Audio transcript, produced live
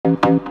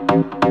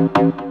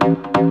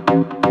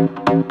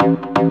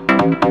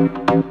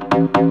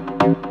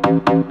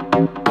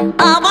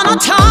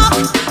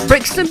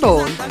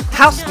Brixton-born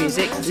house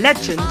music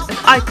legend and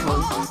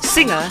icon,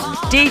 singer,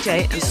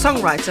 DJ and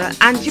songwriter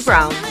Angie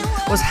Brown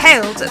was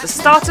hailed at the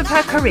start of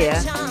her career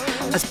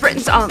as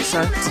Britain's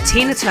answer to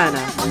Tina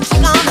Turner.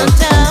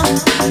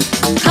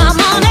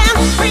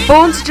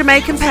 Born to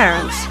Jamaican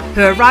parents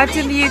who arrived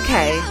in the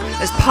UK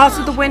as part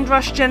of the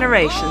Windrush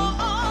generation,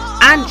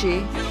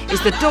 Angie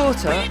is the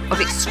daughter of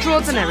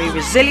extraordinary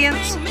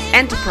resilience,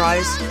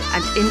 enterprise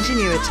and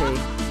ingenuity.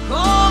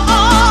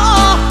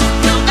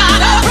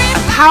 A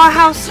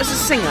powerhouse as a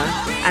singer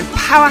and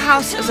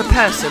powerhouse as a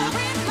person,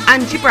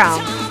 Angie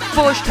Brown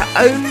forged her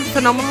own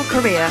phenomenal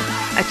career,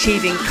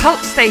 achieving cult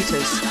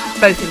status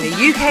both in the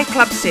UK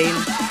club scene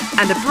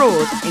and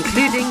abroad,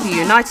 including the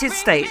United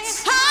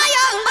States.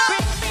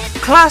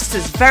 Classed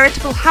as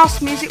veritable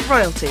house music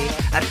royalty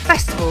at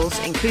festivals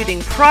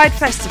including Pride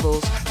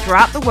festivals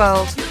throughout the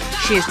world,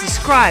 she is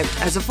described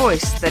as a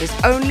voice that is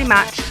only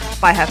matched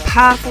by her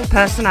powerful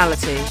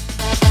personality.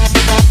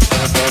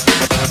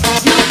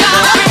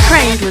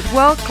 Trained with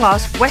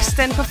world-class West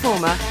End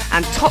performer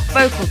and top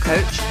vocal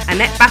coach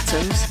Annette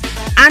Battams,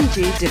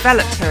 Angie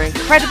developed her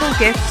incredible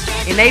gift,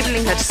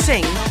 enabling her to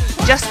sing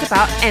just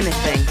about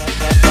anything.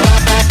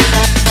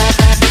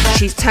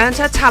 She's turned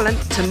her talent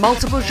to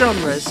multiple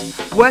genres,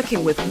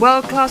 working with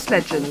world-class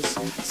legends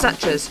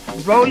such as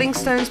Rolling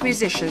Stones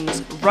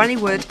musicians Ronnie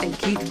and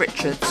Keith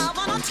Richards.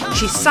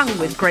 She's sung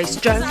with Grace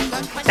Jones,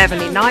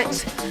 Beverly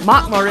Knight,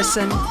 Mark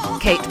Morrison,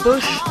 Kate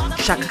Bush,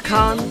 Shaka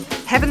Khan,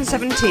 Heaven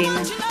 17,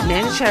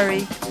 Nene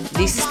Cherry,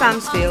 Lisa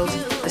Stansfield,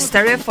 the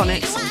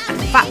Stereophonics and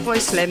Fatboy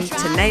Slim,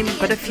 to name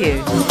but a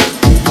few.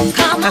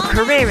 Her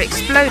career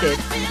exploded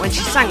when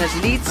she sang as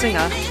lead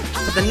singer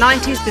for the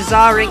 90s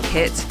Bizzare Inc.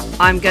 hit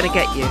I'm Gonna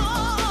Get You.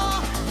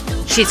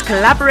 She's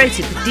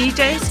collaborated with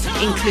DJs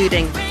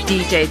including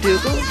DJ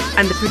Dougal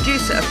and the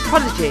producer of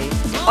Prodigy,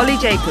 Ollie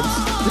Jacobs,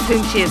 with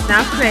whom she has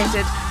now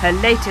created her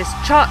latest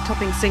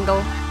chart-topping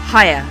single,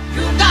 Higher.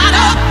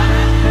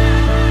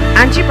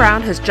 Angie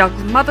Brown has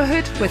juggled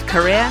motherhood with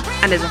career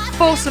and is a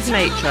force of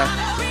nature.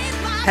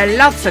 Her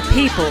love for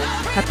people,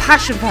 her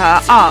passion for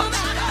her art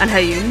and her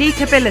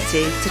unique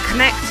ability to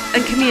connect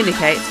and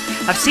communicate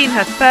have seen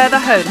her further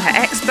hone her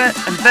expert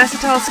and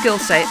versatile skill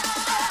set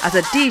as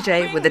a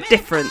DJ with a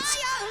difference,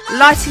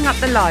 lighting up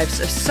the lives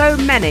of so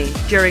many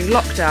during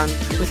lockdown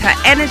with her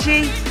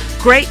energy,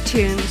 great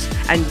tunes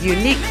and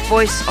unique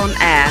voice on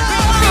air.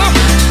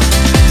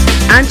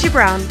 Angie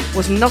Brown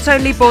was not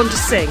only born to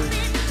sing,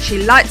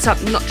 she lights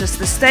up not just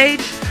the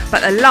stage,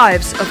 but the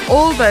lives of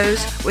all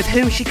those with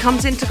whom she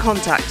comes into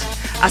contact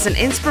as an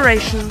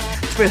inspiration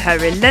through her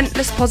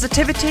relentless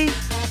positivity,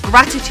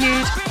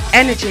 gratitude,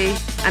 energy,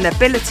 and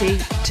ability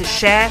to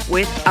share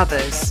with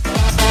others.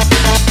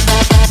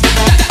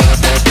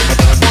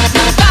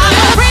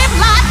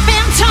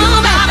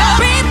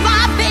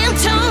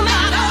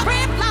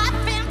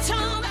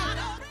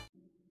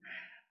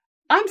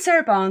 I'm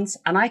Sarah Barnes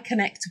and I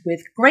connect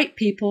with great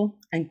people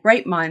and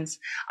great minds.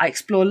 I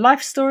explore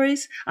life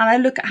stories and I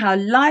look at how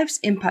lives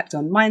impact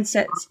on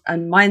mindsets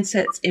and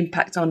mindsets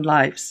impact on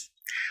lives.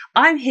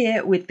 I'm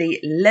here with the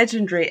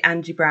legendary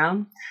Angie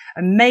Brown,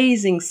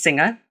 amazing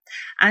singer,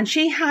 and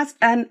she has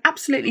an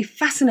absolutely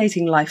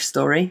fascinating life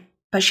story,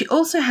 but she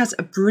also has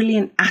a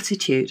brilliant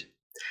attitude.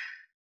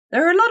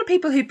 There are a lot of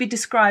people who'd be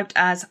described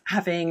as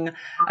having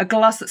a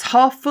glass that's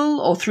half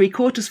full or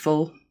three-quarters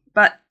full,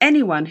 but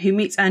anyone who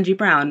meets Angie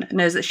Brown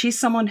knows that she's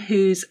someone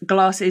whose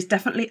glass is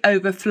definitely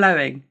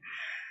overflowing.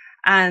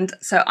 And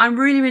so I'm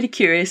really, really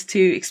curious to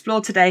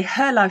explore today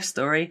her life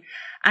story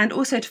and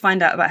also to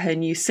find out about her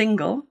new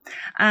single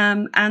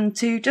and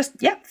to just,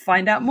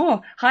 find out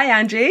more. Hi,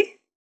 Angie.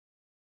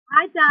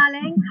 Hi,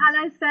 darling.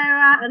 Hello,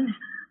 Sarah. And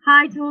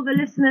hi to all the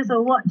listeners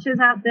or watchers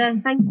out there.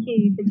 Thank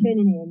you for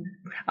tuning in.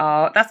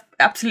 Oh, that's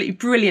absolutely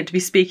brilliant to be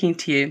speaking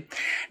to you.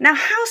 Now,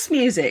 house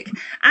music.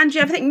 Angie,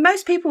 I think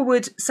most people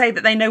would say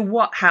that they know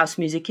what house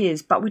music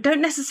is, but we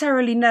don't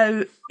necessarily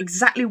know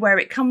exactly where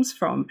it comes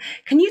from.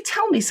 Can you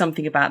tell me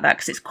something about that?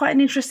 Because it's quite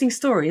an interesting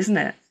story, isn't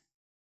it?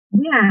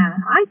 Yeah,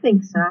 I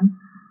think so.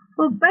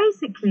 Well,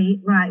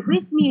 basically, right,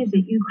 with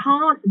music, you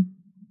can't,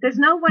 there's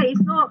no way,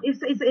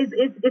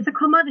 it's a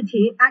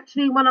commodity,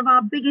 actually one of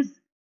our biggest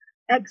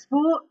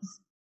exports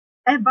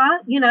ever,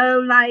 you know,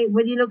 like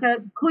when you look at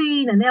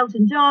Queen and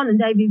Elton John and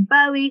David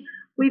Bowie,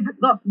 we've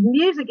got,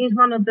 music is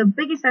one of the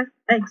biggest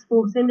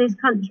exports in this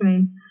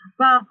country.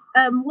 But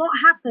what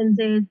happens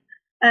is,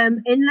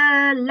 in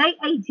the late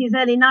 80s,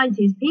 early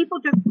 90s,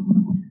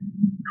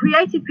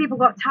 creative people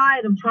got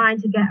tired of trying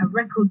to get a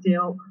record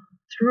deal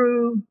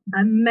through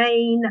a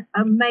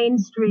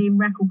mainstream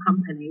record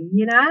company,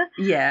 you know?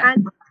 Yeah.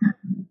 And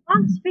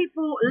once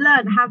people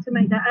learn how to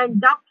make their own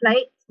dub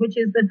plates, which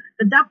is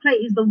the dub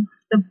plate is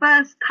the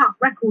first cut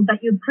record that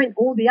you print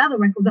all the other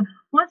records on.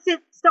 Once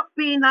it stopped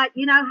being like,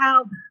 you know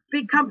how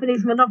big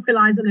companies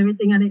monopolize on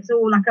everything and it's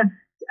all like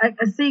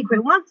a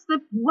secret. Once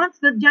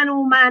the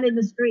general man in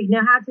the street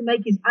knew how to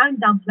make his own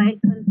dub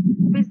plates and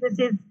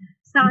businesses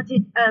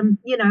started,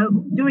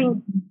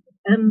 doing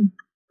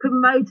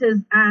promoters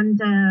and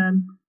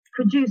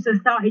producers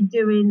started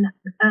doing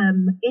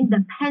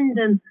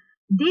independent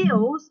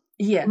deals,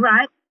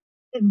 right?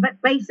 But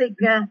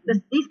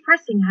these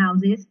pressing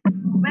houses,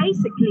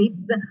 basically,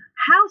 the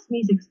house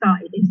music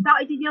started. It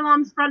started in your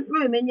mom's front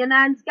room, in your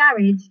nan's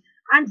garage,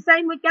 and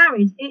same with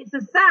garage. It's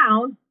a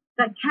sound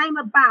that came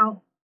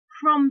about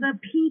from the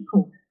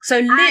people. So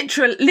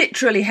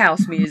literally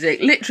house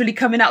music, literally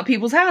coming out of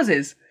people's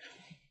houses.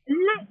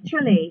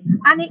 Literally.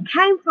 And it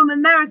came from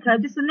America,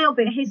 just a little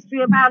bit of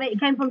history about it. It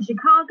came from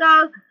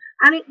Chicago,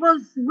 and it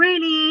was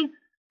really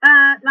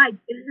like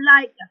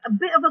a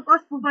bit of a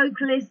gospel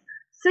vocalist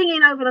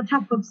singing over the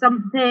top of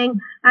something,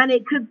 and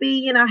it could be,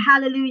 you know,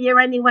 Hallelujah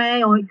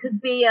Anyway, or it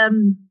could be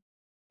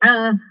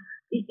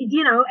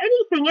you know,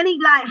 anything, any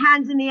like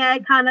hands in the air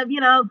kind of, you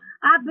know,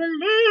 I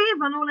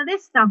believe, and all of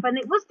this stuff. And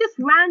it was just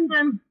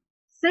random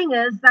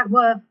singers that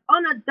were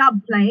on a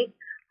dub plate,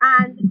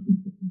 and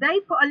they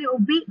put a little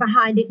beat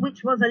behind it,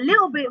 which was a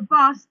little bit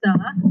faster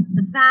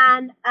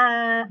than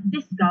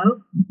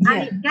disco,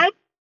 and it gave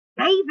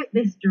it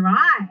this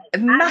drive.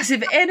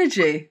 Massive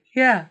energy,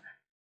 yeah.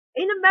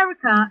 In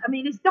America, I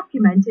mean, it's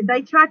documented,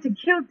 they tried to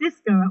kill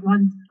disco at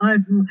one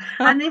time,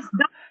 and this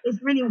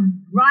really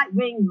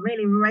right-wing,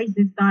 really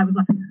racist guy was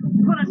like,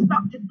 put a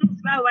stop to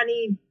disco, and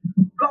he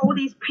got all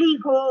these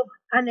people,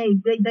 and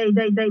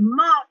they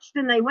marched,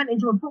 and they went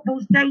into a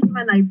football stadium,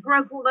 and they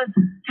broke all the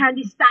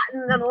Candy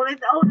Statton and all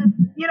the,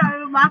 you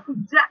know, Michael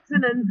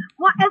Jackson and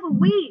whatever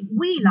we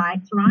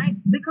liked, right?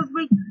 Because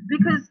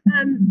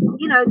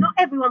you know, not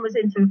everyone was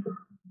into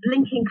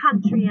linking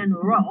country and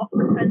rock,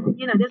 and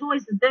you know, there's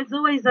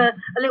always a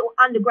little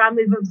underground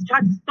movement to try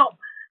to stop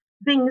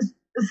things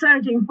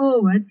surging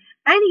forward.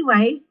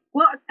 Anyway,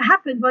 what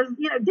happened was,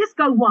 you know,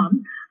 disco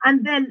won,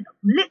 and then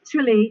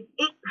literally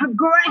it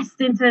progressed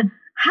into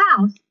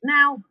house.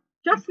 Now,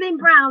 Jocelyn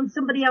Brown,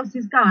 somebody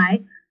else's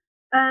guy,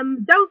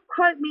 don't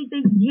quote me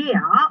the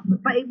year,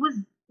 but it was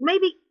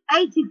maybe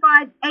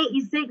 85,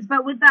 86,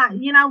 but with that,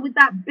 you know, with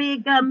that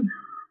big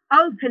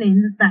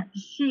opening that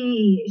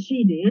she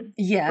did,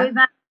 with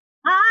that,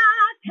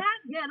 I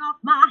can't get off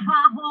my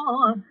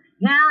horse,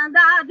 and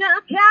I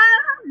just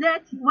can't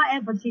let you,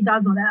 whatever she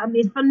does on that. I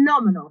mean, it's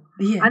phenomenal.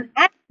 Yeah. And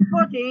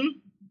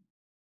everybody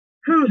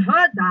who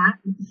heard that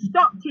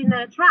stopped in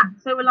their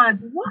tracks. They were like,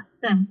 what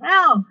the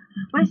hell?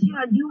 When she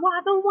like, you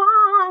are the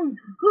one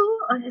who,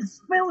 it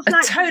feels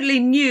like a totally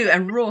new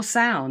and raw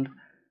sound.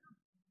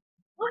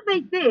 What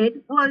they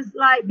did was,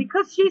 like,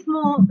 because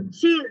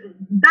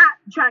that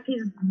track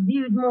is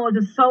viewed more as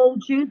a soul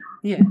tune.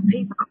 Yeah.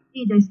 People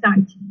they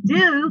started to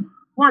do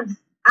once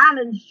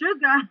Alan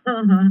Sugar,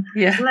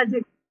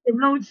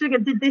 Lord Sugar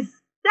did this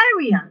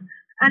stereo,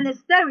 and the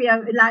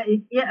stereo, like,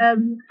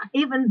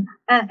 even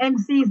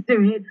MCs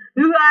do it.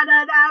 Who had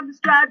an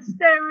abstract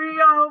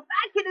stereo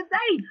back in the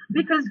day?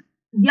 Because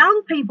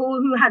young people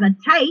who had a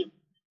tape,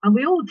 and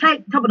we all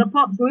taped Top of the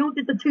Pops, we all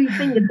did the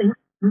 2-finger thing,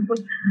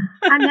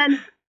 and then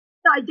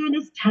started doing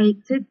this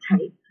tape to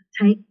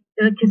tape,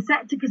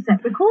 cassette to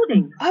cassette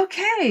recording.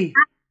 Okay.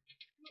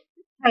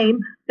 Then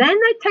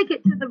they take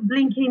it to the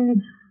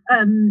blinking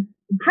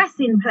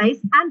pressing place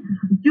and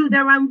do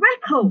their own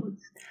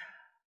records.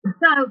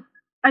 So,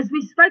 as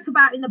we spoke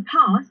about in the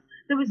past,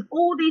 there was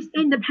all these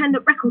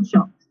independent record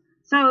shops.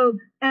 So,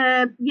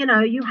 you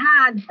know, you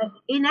had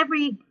in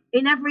every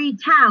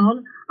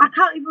town, I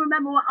can't even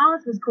remember what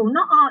ours was called,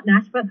 not Art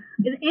Nash, but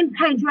in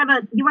Page,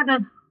 you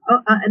had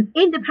an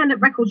independent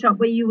record shop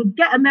where you would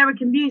get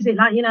American music,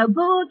 like, you know,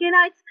 Boogie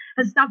Nights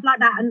and stuff like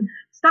that, and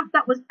stuff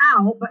that was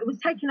out, but it was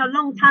taking a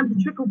long time to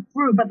trickle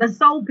through. But the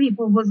soul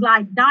people was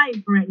like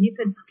dying for it. You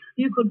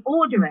could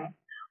order it.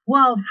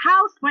 Well,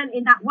 house went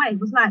in that way. It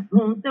was like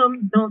dum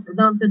dum dum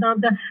dum dum dum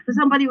dum. So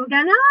somebody was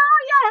going, oh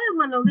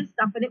yeah, and all this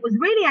stuff, and it was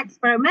really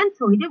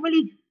experimental. It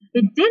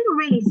didn't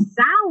really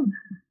sound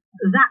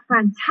that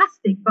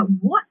fantastic, but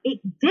what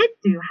it did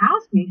do,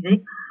 house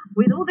music,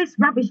 with all this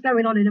rubbish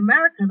going on in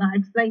America that I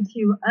explained to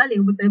you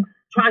earlier, with them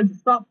trying to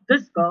stop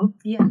disco,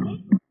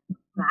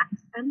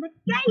 blacks and the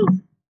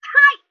gays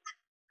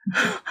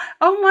tight.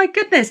 Oh my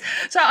goodness.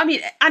 So I mean,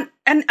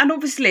 and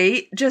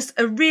obviously just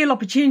a real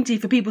opportunity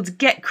for people to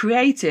get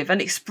creative and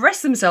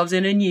express themselves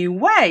in a new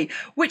way,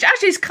 which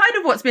actually is kind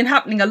of what's been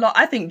happening a lot,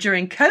 I think,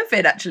 during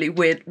COVID, actually,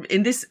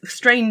 in these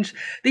strange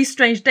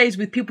days,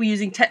 with people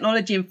using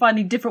technology and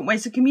finding different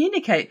ways to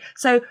communicate.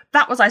 So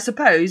that was, I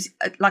suppose,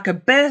 like a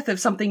birth of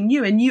something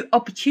new, a new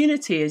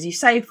opportunity, as you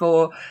say,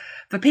 for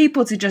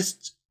people to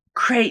just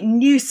create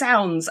new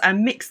sounds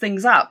and mix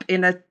things up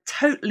in a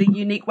totally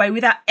unique way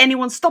without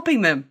anyone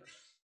stopping them.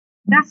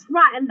 That's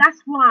right. And that's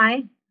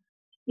why,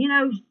 you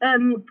know,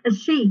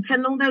 Chic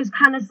and all those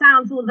kind of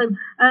sounds, all the,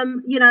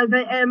 you know,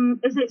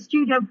 is it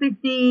Studio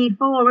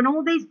 54 and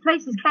all these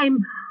places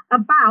came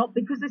about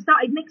because they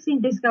started mixing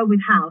disco with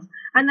house,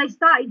 and they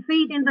started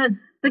feeding the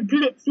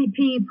glitzy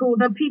people,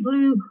 the people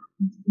who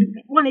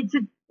wanted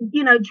to,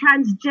 you know,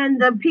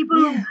 transgender people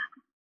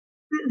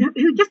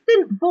who just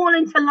didn't fall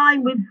into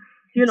line with,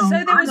 you know.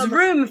 So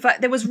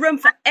there was room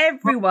for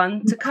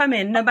everyone to come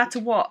in, no matter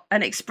what,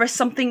 and express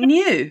something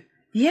new.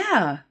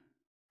 Yeah.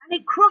 And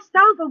it crossed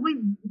over with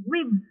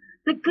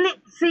the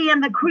glitzy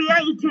and the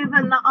creative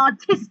and the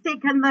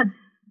artistic and the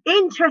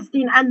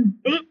interesting, and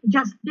it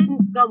just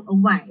didn't go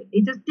away.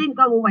 It just didn't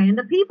go away. And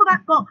the people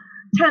that got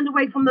turned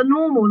away from the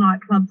normal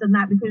nightclubs and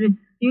that because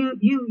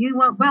you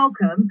weren't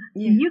welcome,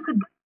 you could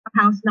go to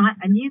a house night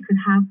and you could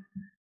have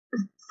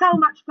so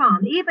much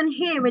fun. Even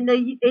here in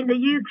the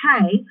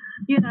UK,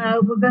 you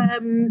know, with,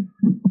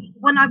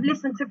 when I've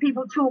listened to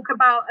people talk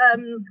about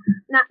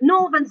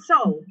Northern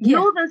Soul,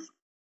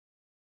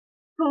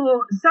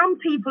 for some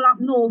people up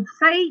north,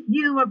 say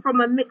you were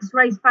from a mixed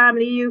race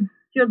family, you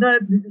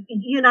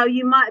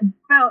might have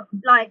felt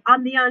like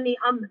I'm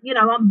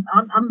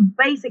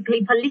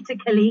basically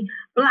politically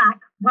black,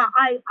 but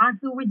I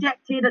feel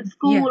rejected at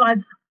school. I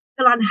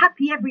feel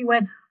unhappy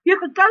everywhere. You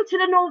could go to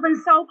the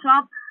Northern Soul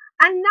Club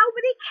and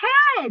nobody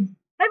cared.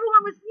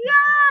 Everyone was,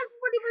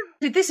 everybody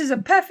was. This is a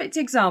perfect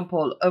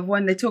example of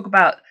when they talk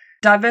about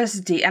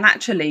diversity and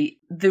actually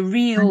the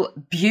real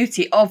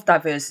beauty of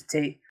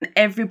diversity.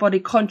 Everybody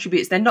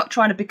contributes. They're not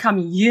trying to become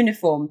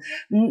uniform.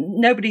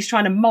 Nobody's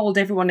trying to mold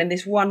everyone in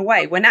this one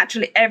way, when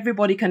actually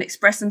everybody can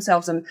express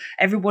themselves and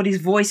everybody's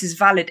voice is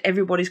valid.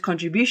 Everybody's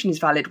contribution is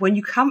valid. When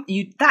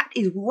that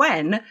is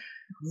when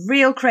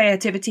real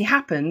creativity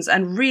happens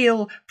and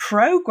real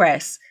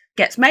progress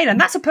gets made. And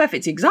that's a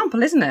perfect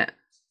example, isn't it?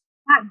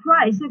 That's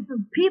right. So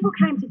the people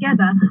came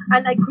together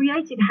and they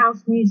created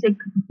house music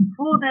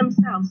for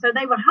themselves. So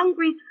they were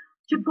hungry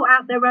to put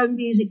out their own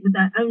music with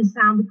their own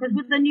sound, because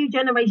with the new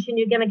generation,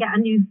 you're going to get a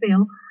new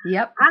feel.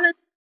 Yep. And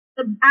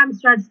the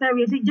Amstrad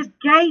stereos, it just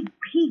gave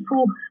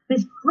people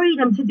this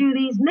freedom to do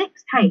these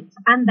mixtapes,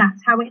 and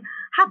that's how it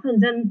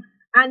happened. And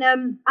I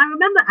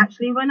remember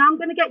actually when I'm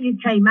Going to Get You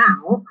came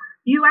out,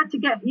 you had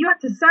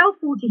to sell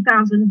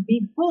 40,000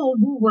 before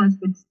Woolworths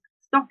would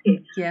stock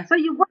it. Yeah. So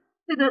you went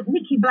to the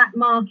Nicky Black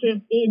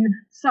Market in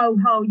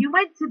Soho. You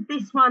went to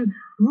this one,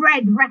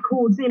 Red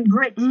Records in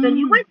Brixton.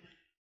 You went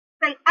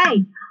to say,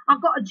 hey,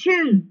 I've got a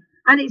tune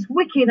and it's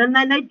wicked. And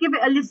then they'd give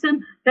it a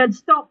listen. They'd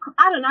stock,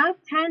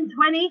 10,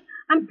 20.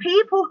 And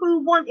people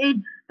who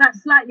wanted that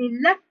slightly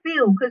left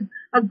field, because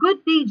a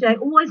good DJ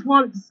always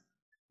wants,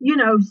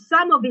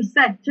 some of his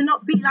set to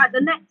not be like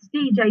the next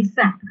DJ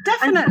set.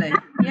 Definitely,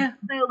 yeah.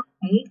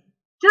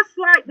 Just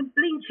like the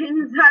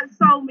Blinkins, that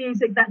soul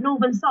music, that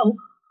Northern Soul,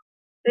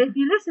 if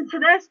you listen to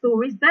their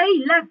stories, they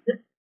left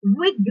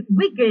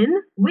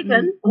Wigan,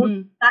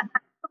 that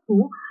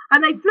couple,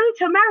 and they flew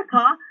to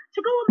America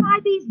to go and buy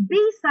these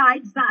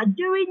B-sides that are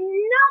doing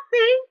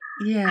nothing.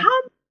 Yeah.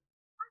 Come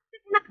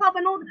in the club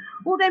and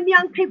all them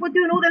young people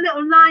doing all the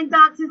little line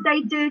dances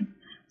they do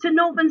to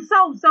Northern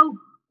Soul. So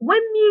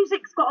when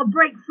music's got to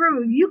break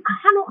through, you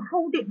cannot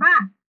hold it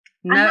back.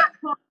 No. And that's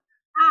what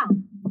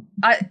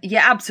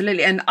yeah,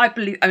 absolutely. And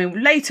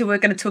later we're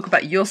going to talk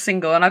about your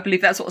single, and I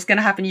believe that's what's going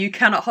to happen. You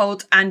cannot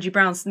hold Angie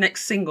Brown's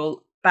next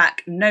single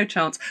back, no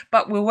chance.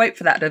 But we'll wait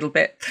for that little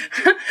bit.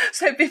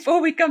 So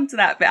before we come to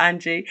that bit,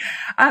 Angie,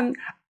 I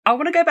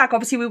want to go back.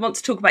 Obviously, we want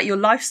to talk about your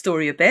life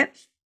story a bit,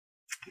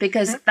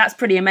 because that's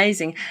pretty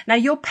amazing. Now,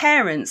 your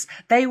parents,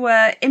 they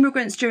were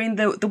immigrants during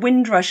the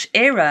Windrush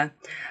era,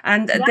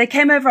 and they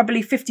came over, I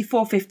believe,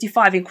 54,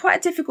 55, in quite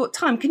a difficult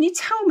time. Can you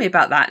tell me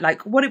about that?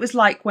 Like, what it was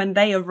like when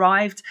they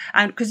arrived?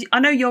 And because I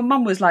know your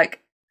mum was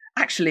like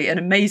actually an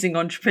amazing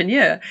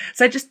entrepreneur.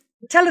 So just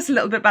tell us a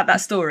little bit about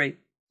that story.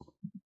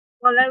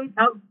 Well,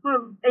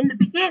 in the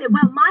beginning,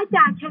 my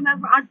dad came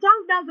over. I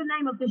don't know the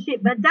name of the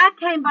ship, but Dad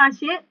came by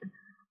ship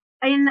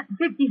in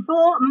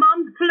 54.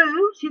 Mum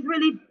flew. She's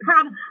really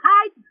proud.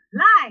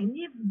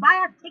 You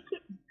buy a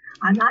ticket.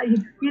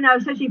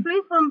 And so she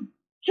flew from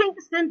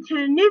Kingston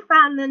to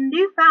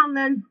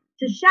Newfoundland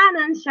to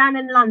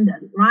Shannon,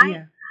 London, right?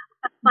 Yeah.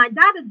 My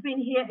dad had been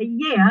here a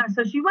year,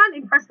 so she wasn't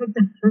impressed with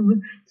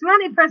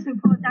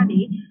poor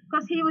Daddy,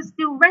 because he was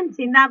still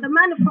renting. Now the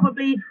man had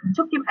probably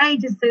took him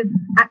ages to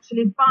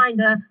actually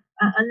find a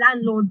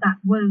landlord that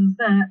was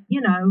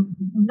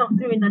not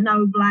doing the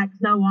no blacks,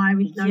 no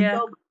Irish, no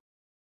dogs.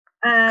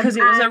 Because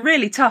it was a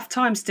really tough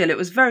time still. It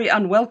was very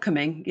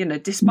unwelcoming,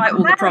 despite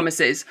all the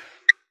promises.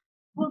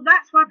 Well,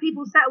 that's why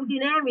people settled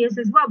in areas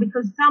as well,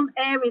 because some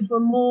areas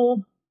were more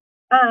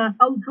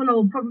open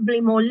or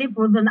probably more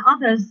liberal than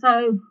others.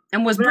 So,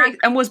 and was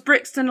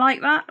Brixton like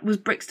that? Was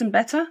Brixton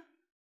better?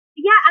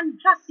 Yeah, and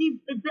plus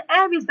the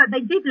areas that they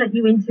did let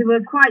you into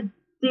were quite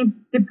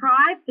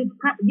deprived.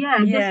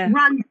 Just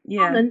run.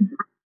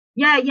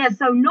 Yeah.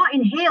 So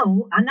Notting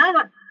Hill, I know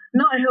that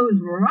Notting Hill is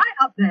right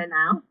up there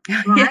now,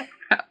 right?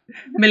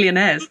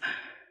 Millionaires.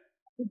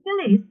 It still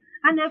is,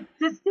 and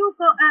they've still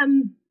got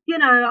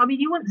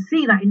you wouldn't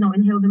see that in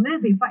Notting Hill, the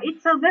movie, but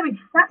it's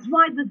that's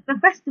why the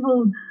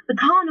festivals, the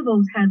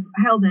carnivals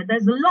held there.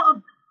 There's a lot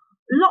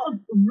of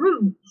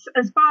routes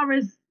as far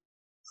as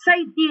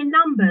safety in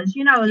numbers,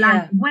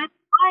 like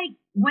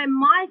when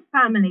my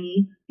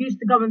family used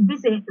to go and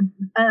visit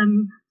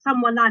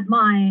someone like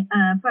my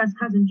first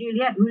cousin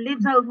Juliet, who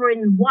lives over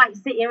in White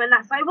City, and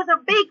that, so it was a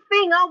big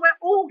thing. We're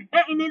all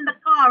getting in the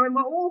car and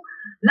we're all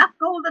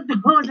locked all the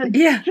doors and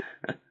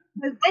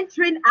we're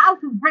entering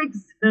out of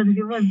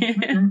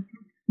Brixton.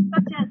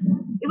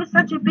 it was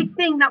such a big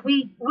thing that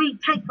we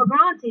take for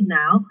granted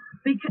now.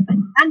 Because,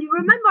 and you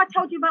remember I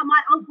told you about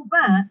my Uncle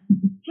Bert?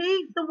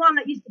 He's the one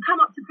that used to come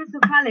up to Crystal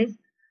Palace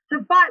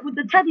to fight with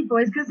the Teddy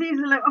boys because he's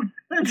a little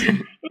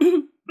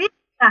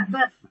that.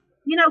 But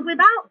you know,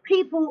 without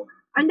people,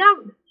 I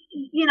know,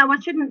 you know, I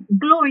shouldn't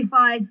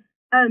glorify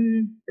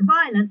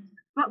violence,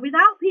 but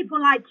without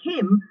people like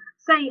him,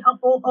 say,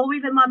 or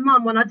even my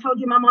mum, when I told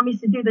you my mum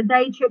used to do the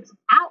day trips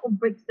out of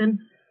Brixton,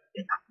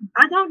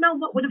 I don't know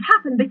what would have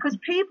happened, because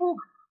people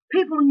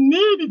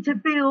needed to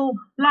feel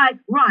like,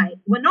 right,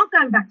 we're not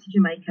going back to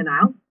Jamaica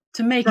now.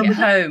 To make it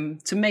home,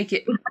 to make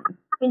it...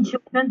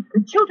 Children,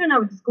 the children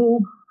are at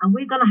school, and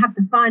we're going to have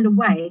to find a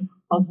way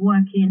of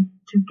working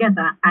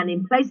together. And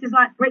in places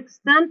like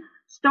Brixton,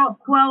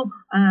 Stockwell,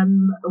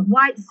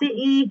 White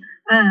City,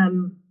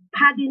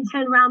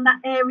 Paddington, around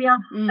that area,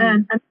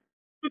 and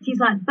cities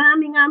like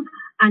Birmingham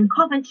and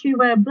Coventry,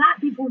 where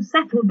black people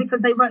settled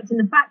because they worked in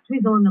the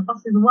factories or on the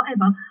buses or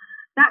whatever.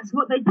 That's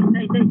what they did.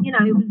 They, you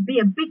know, it would be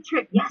a big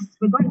trip. Yes,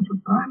 we're going to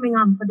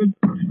Birmingham for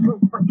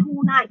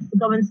 2 nights to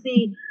go and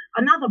see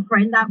another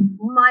friend that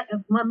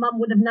my mum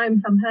would have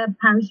known from her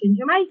parish in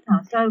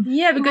Jamaica. So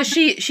yeah, because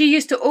she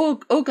used to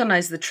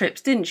organise the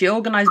trips, didn't she?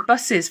 Organise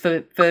buses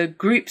for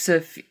groups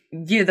of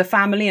you, the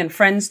family and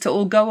friends, to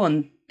all go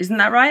on. Isn't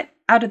that right?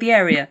 Out of the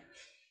area.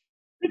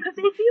 Because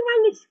if you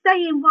only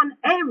stay in one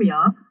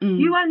area,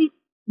 you only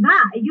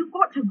you've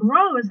got to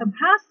grow as a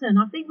person.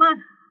 I think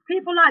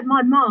people like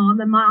my mom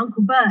and my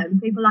Uncle Bert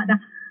and people like that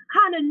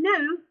kind of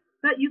knew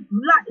that you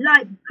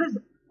like because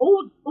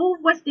all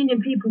West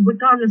Indian people,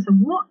 regardless of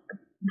what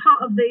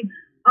part of the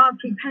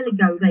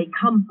archipelago they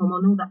come from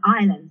on all the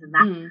islands and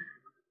that,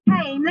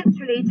 came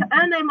literally to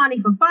earn their money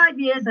for 5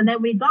 years, and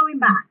then we're going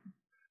back,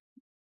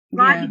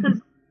 right? Yeah.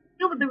 Because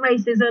deal with the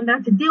racism, they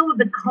had to deal with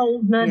the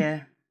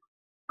coldness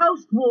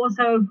post-war,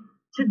 so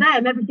to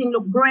them everything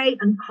looked great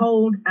and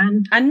cold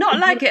and not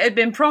like it had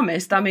been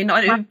promised. I mean,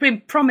 it had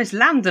been promised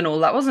land and all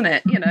that, wasn't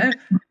it? You know,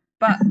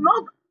 but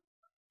smog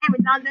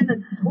in London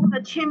and all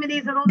the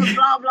chimneys and all the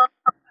blah blah,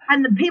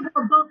 and the people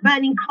were both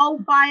burning coal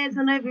fires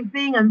and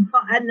everything and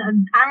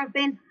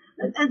paraffin,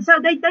 and so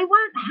they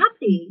weren't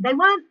happy. They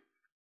weren't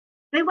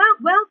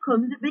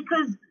welcomed,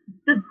 because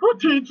the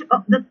footage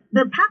of the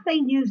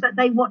Pathé News that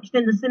they watched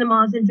in the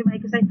cinemas in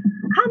Jamaica saying,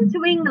 come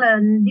to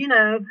England, you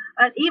know,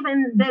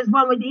 even there's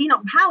one with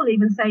Enoch Powell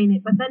even saying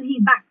it, but then he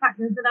backtracked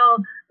and said,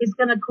 oh, it's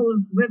going to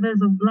cause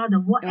rivers of blood or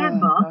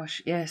whatever. Oh,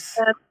 gosh, yes.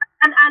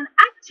 And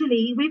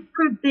actually, we've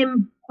proved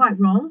him quite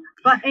wrong.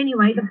 But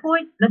anyway, the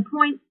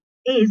point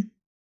is,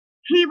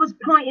 he was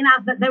pointing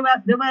out that there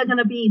were going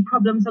to be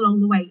problems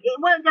along the way. It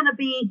weren't going to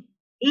be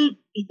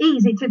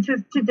easy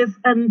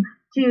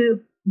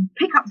to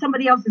pick up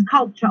somebody else's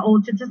culture or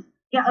to just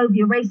get over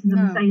your racism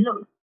and say,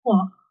 look,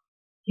 what?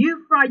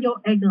 You fry your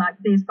egg like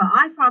this, but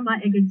I fry my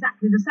egg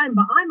exactly the same,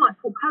 but I might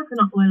put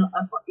coconut oil,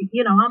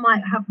 you know, I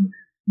might have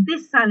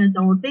this salad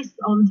or this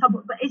on top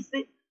of, but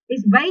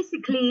it's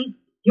basically,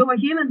 you're a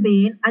human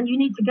being and you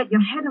need to get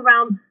your head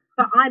around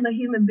that I'm a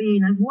human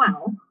being as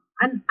well.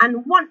 And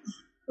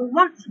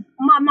once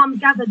my mum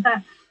gathered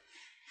that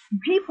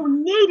people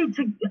needed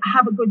to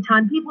have a good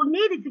time, people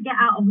needed to get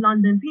out of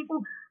London,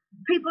 people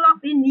up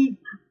in the,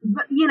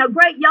 you know,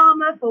 Great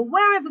Yarmouth or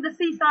wherever the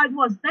seaside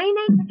was, they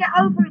need to get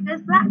over it.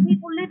 There's black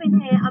people living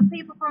here and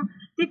people from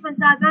different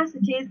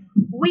diversities.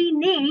 We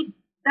need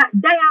that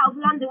day out of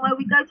London where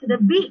we go to the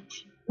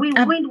beach. We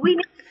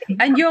need.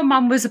 And your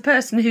mum was a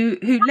person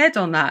who led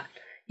on that,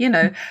 you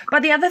know.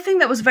 But the other thing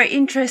that was very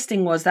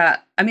interesting was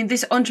that, I mean,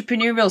 this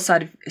entrepreneurial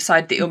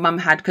side that your mum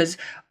had, because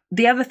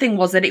the other thing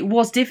was that it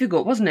was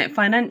difficult, wasn't it,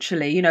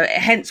 financially? You know,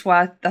 hence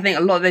why I think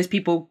a lot of those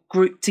people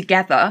grouped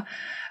together.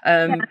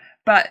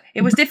 But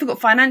it was difficult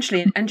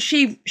financially, and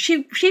she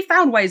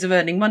found ways of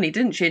earning money,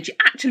 didn't she? And she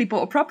actually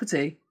bought a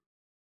property.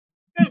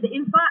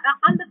 In fact,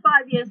 under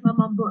 5 years, my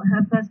mum bought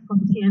her first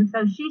property, and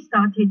so she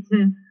started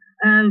to.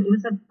 It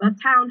was a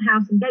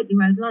townhouse in Gately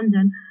Road,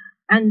 London,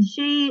 and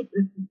she,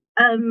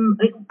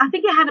 I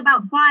think it had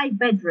about 5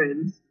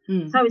 bedrooms.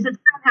 So it's a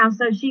townhouse.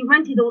 So she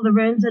rented all the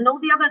rooms, and all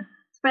the other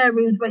spare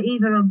rooms were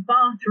either a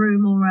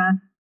bathroom or a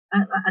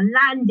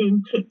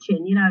landing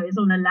kitchen. You know, it's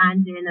on a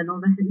landing, and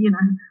all the, you know.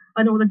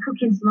 And all the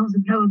cooking smells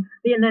would go.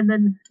 And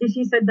then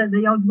she said that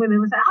the old women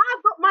would say,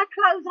 I've got my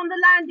clothes on the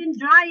landing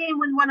drying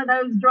with one of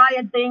those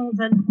dryer things.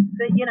 And,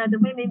 you know, the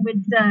women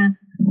would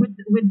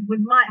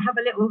might have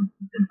a little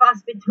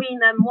fuss between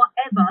them,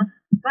 whatever.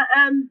 But,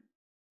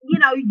 you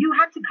know, you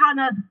had to kind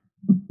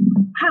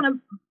of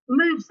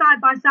move side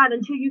by side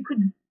until you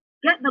could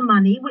get the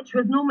money, which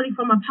was normally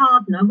from a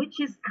partner, which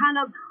is kind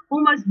of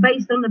almost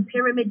based on the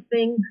pyramid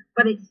thing,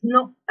 but it's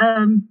not...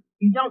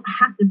 You don't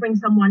have to bring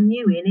someone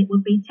new in. It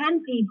would be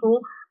 10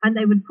 people and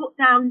they would put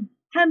down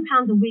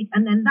 £10 a week,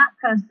 and then that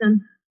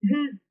person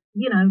who,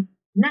 you know,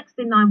 next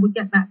in line would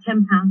get that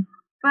 £10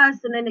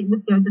 first, and then it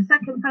would go the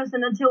second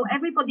person until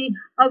everybody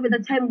over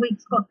the 10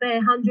 weeks got their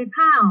 £100.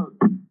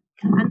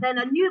 And then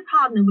a new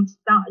partner would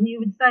start and you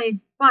would say,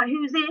 right,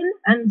 who's in?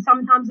 And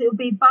sometimes it would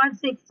be 5,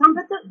 6,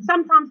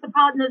 sometimes the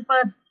partners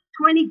were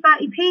 20,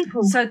 30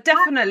 people. So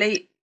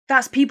definitely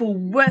that's people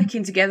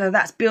working together,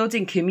 that's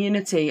building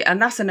community,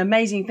 and that's an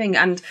amazing thing.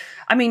 And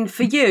I mean,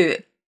 for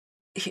you,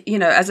 you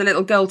know, as a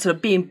little girl, to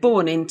being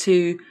born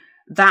into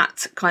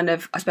that kind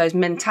of, I suppose,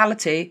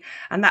 mentality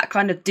and that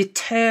kind of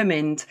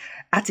determined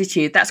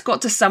attitude, that's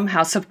got to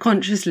somehow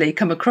subconsciously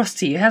come across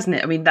to you, hasn't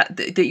it? I mean,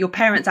 that your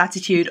parents'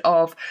 attitude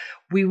of,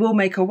 we will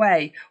make a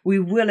way, we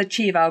will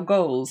achieve our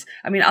goals.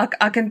 I mean,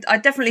 I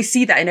definitely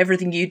see that in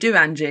everything you do,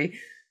 Angie.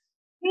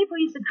 People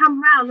used to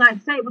come round,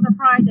 like say it was a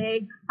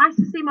Friday. I used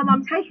to see my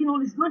mum taking all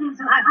this money. I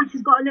said,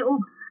 she's got a little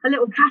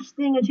cash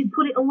thing, and she'd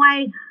put it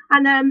away.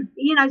 And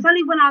you know, it's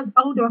only when I was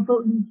older I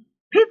thought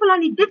people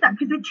only did that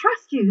because they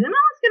trust you. And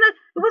it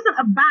wasn't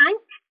a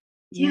bank,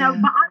 you know.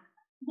 But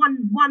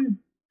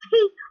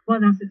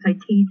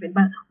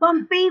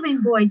one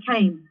thieving boy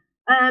came,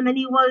 and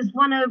he was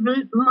one of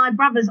my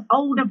brother's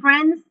older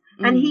friends,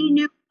 and he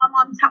knew my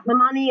mum took the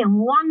money, and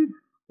one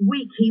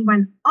week he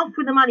went off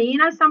with the money. You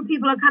know, some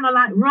people are kind of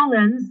like wrong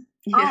uns.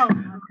 Yeah. Oh,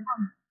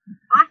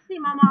 I see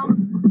my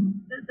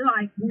mom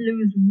like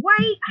lose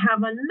weight,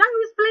 have a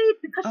nosebleed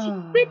because she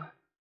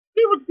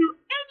would do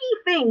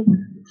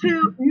anything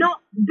to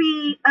not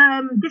be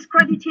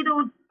discredited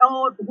or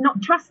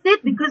not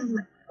trusted, because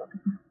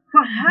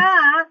for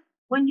her,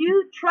 when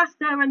you trust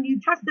her and you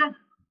trust her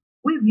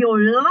with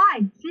your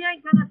life, she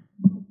ain't gonna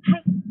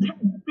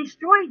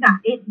destroy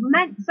that. It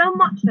meant so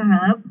much to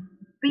her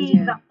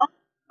being the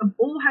of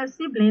all her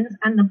siblings,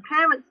 and the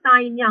parents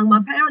dying young.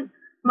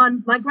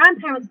 My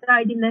grandparents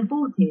died in their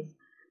 40s.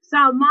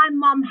 So my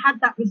mum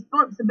had that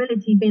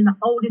responsibility, being the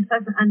oldest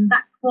person, and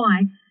that's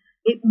why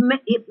it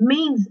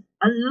means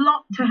a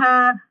lot to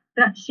her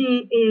that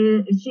she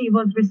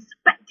was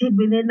respected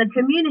within the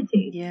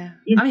community. Yeah,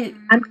 and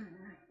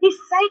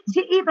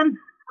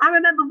I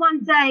remember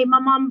one day my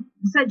mum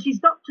said she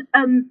stopped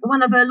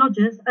one of her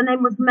lodgers. Her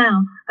name was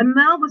Mel, and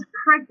Mel was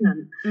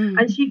pregnant,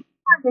 and she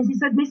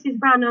said, Mrs.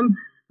 Brown,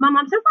 my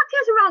mum said, what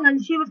is wrong?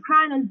 And she was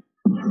crying, and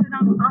she said,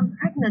 I'm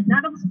pregnant. Now,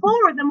 there was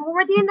 4 of them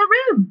already in the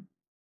room.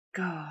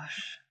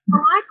 Gosh. So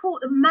I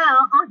called them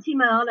Auntie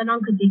Mel and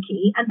Uncle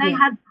Dickie, and they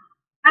had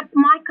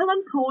Michael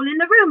and Paul in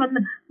the room,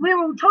 and we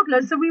were all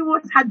toddlers, so we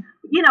always had,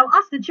 you know,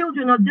 us, the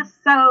children, are just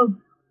so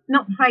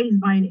not fazed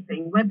by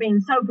anything. We're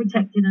being so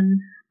protected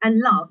and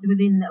loved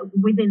within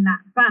that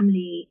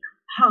family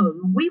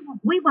home. We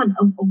weren't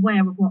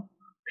aware of what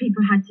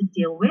people had to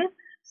deal with.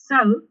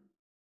 So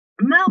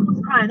Mel was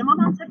crying, and my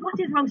mum said, what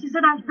is wrong? She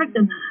said, I was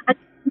pregnant. And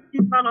she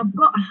said, I've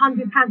got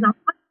 £100 now.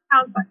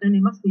 £100 back then,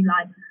 it must be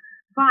like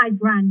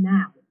 £5,000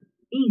 now,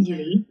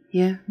 easily.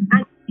 Yeah.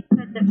 And she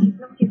said that she's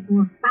looking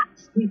for a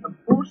backstreet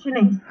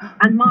abortionist.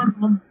 And my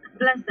mum,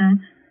 bless her,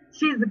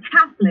 she's a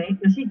Catholic.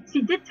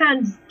 She did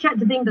she had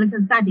to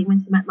Anglican daddy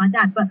when she met my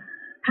dad, but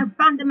her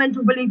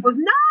fundamental belief was,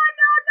 no,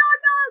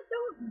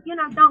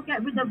 don't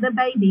get rid of the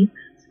baby.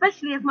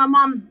 Especially if my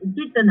mum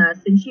did the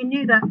nursing, she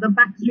knew that the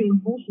backstreet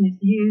abortionists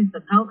used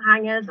the coat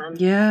hangers and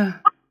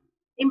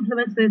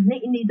implements, the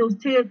knitting needles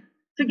to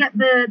get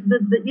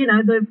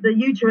the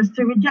uterus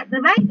to reject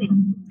the baby.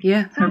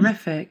 Yeah, so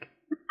horrific.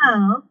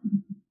 Of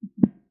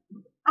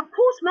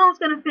course, Mel's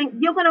going to think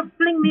you're going to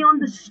fling me on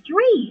the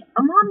street.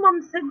 And my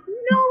mum said,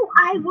 no,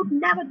 I would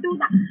never do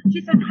that.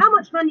 She said, how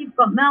much money you've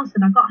got? Mel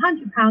said, I got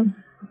 £100.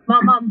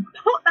 My mum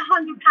put the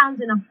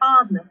 £100 in a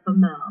partner for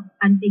Mel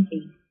and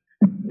Dickie,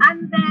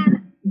 and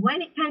then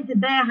when it came to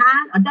their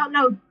hand, I don't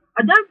know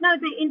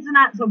the ins and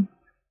outs of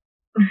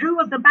who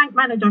was the bank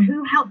manager,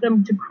 who helped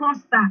them to cross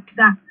that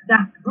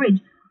bridge,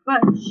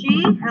 but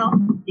she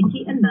helped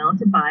Dickie and Mel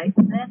to buy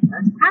their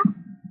first house.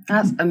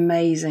 That's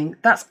amazing.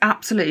 That's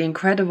absolutely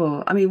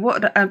incredible. I mean,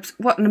 what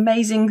an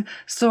amazing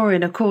story.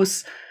 And of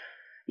course,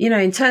 you know,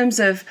 in terms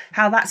of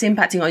how that's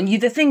impacting on you,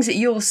 the things that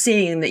you're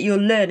seeing, that you're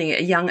learning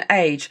at a young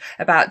age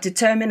about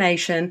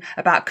determination,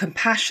 about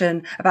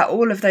compassion, about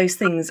all of those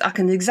things, I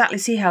can exactly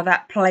see how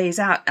that plays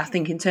out, I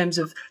think, in terms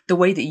of the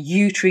way that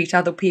you treat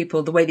other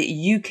people, the way that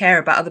you care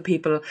about other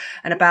people,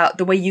 and about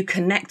the way you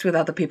connect with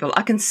other people.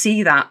 I can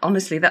see that.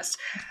 Honestly, that's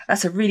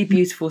a really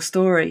beautiful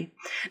story.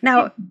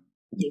 Now,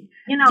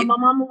 you know, my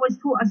mum always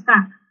taught us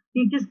that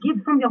you just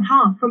give from your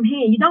heart, from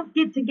here. You don't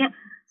give to get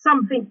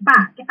something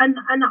back, and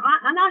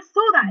I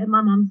saw that in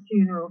my mum's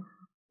funeral.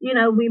 You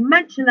know, we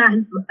mentioned that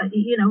in,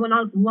 you know, when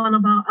one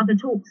of our other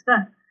talks,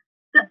 that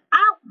the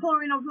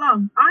outpouring of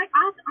love. I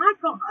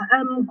got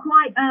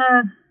quite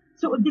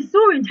sort of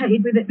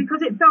disorientated with it,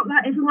 because it felt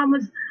like everyone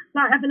was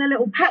like having a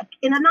little peck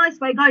in a nice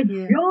way, going,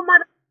 your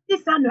mother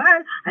this and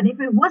her, and if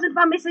it wasn't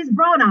for Mrs.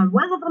 Brown, I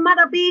wasn't for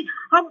Mother B.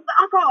 I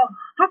got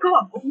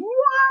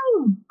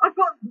whoa, I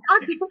got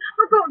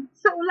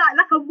sort of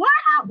like a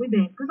whiteout with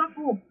it, because I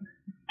thought,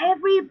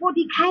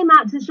 everybody came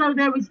out to show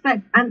their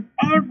respect, and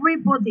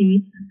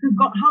everybody who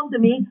got hold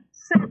of me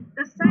said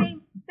the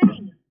same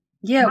thing.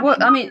 Yeah, well,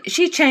 I mean,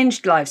 she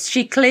changed lives.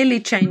 She clearly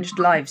changed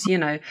lives, you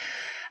know.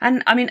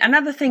 And I mean,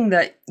 another thing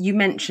that you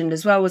mentioned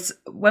as well was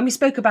when we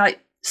spoke about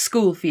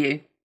school for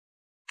you.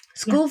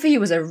 School for you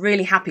was a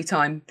really happy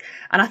time.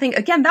 And I think,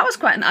 again, that was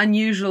quite an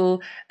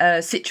unusual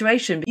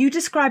situation. You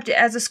described it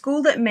as a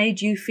school that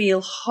made you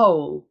feel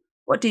whole.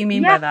 What do you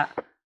mean by that?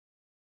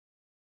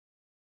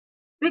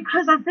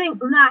 because I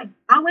think, like,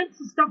 I went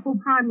to Stockwell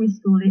Primary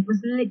School. It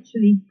was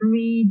literally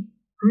three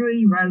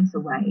roads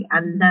away.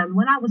 And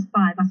when I was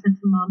 5, I said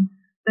to Mum,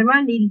 they're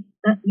only,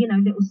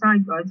 little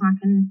side roads. I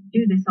can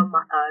do this on my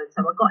own.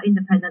 So I got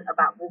independent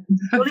about walking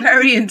to school.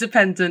 Very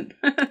independent.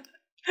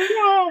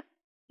 Yeah,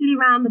 really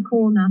round the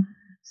corner.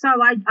 So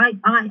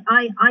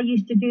I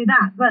used to do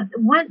that. But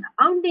when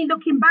only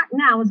looking back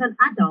now as an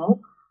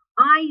adult,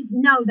 I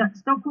know that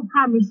Stockwell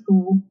Primary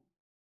School,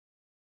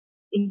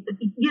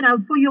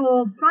 for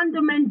your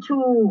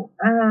fundamental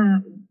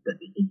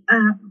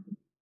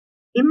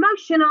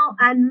emotional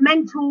and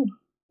mental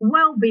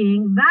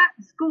well-being, that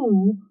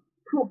school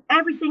put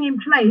everything in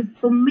place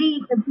for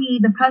me to be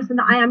the person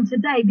that I am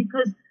today.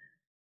 Because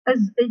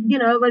as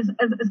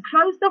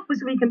closed off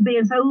as we can be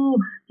and say,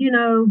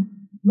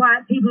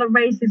 white people are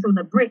racist or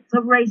the Brits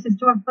are racist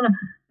to us, but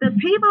the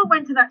people who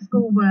went to that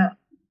school were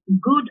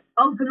good,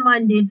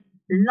 open-minded,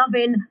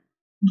 loving,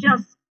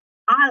 just,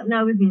 I don't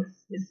know if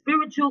it's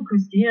spiritual,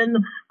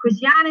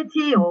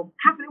 Christianity or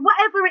Catholic,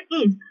 whatever it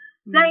is,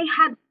 they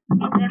had in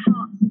their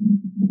hearts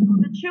for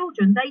the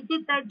children. They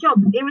did their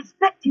job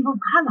irrespective of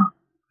colour.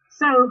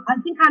 So I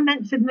think I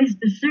mentioned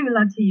Mr.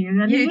 Schuler to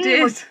you. And you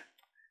did. He's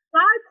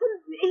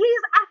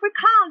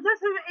Afrikaans.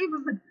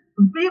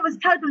 He was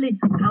totally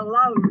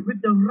hello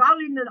with the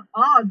rolling of the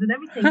R's and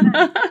everything.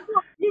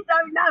 You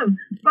don't know.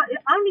 But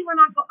only when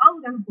I got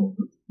older, I thought,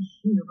 Mr.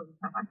 Schuler was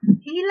South African.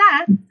 He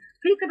left.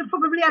 He could have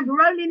probably had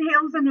rolling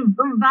hills and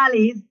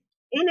valleys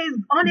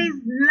on his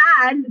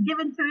land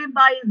given to him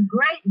by his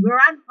great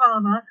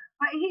grandfather.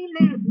 But he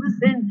was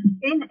in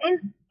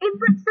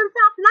Brixton,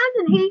 South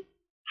London. He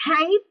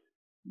came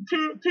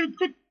to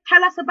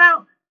tell us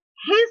about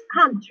his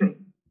country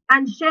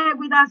and share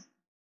with us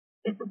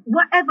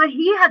whatever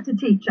he had to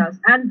teach us.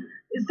 And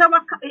so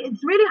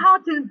it's really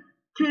hard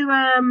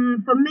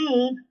for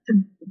me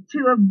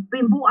to have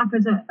been brought up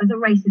as a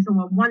racist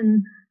or a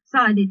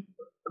one-sided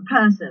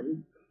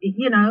person,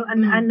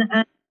 and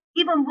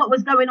even what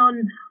was going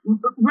on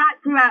right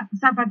throughout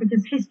South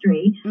Africa's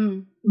history.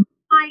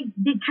 I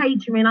did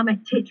catering. I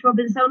met Titch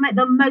Robinson. I met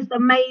the most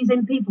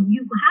amazing people.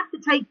 You have to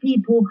take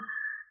people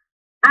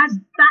as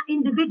that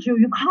individual.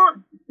 You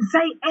can't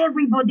say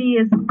everybody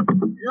is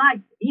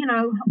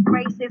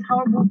racist,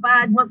 horrible,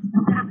 bad, wants to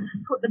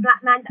put the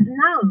black man down.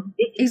 No.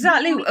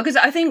 Exactly, because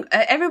I think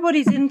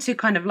everybody's into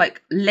kind of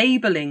like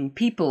labeling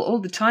people all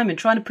the time and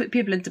trying to put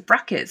people into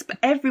brackets, but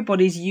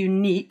everybody's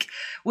unique.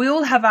 We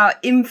all have our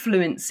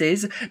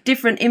influences,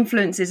 different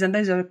influences, and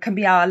those can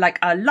be our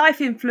life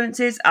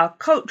influences, our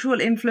cultural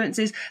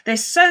influences.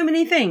 There's so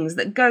many things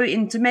that go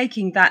into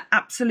making that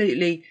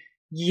absolutely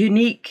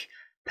unique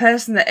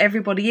person that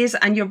everybody is.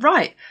 And you're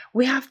right,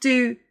 we have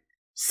to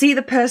see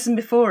the person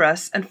before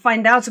us and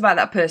find out about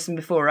that person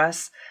before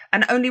us.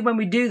 And only when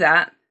we do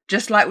that,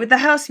 just like with the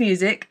house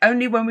music,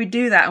 only when we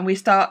do that and we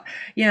start,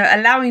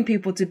 allowing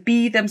people to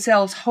be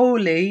themselves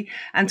wholly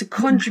and to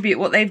contribute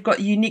what they've got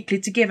uniquely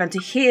to give and to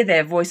hear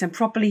their voice and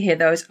properly hear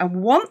those and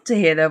want to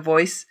hear their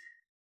voice.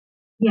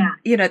 Yeah.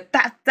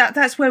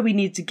 That's where we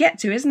need to get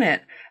to, isn't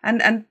it?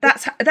 And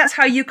that's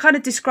how you kind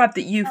of described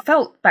that you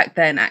felt back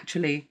then,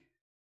 actually.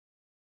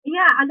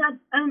 Yeah, and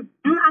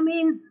I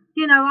mean,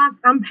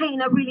 I'm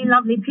painting a really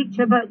lovely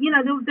picture, but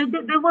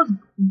there was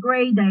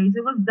grey days,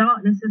 there was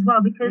darkness as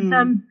well, because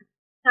my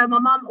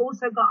mum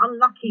also got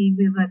unlucky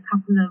with a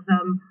couple of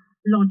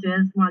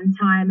lodgers one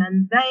time,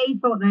 and they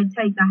thought they'd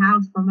take the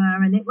house from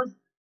her, and that was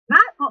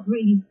sad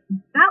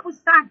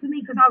for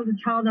me because I was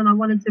a child and I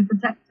wanted to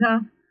protect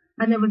her,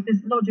 and there was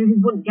this lodger who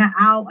wouldn't get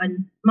out,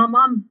 and my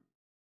mum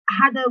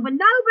had her when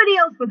nobody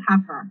else would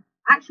have her.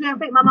 Actually, I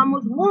think my mum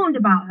was warned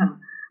about her,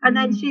 and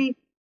then she'd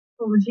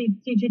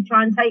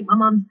try and take my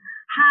mum's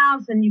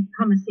house, and you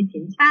become a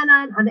sitting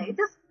tenant, and it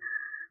just,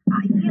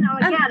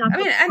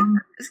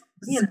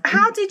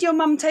 how did your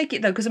mum take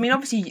it though? Because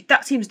obviously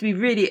that seems to be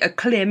really a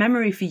clear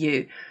memory for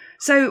you.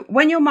 So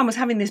when your mum was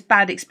having this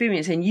bad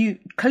experience, and you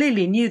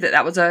clearly knew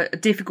that was a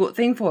difficult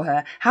thing for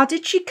her, how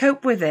did she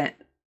cope with it?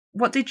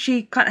 How did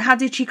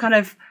she kind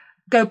of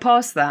go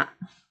past that?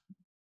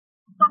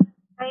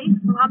 I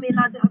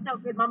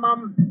don't think my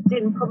mum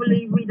didn't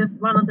probably read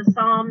one of the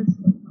Psalms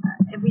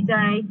every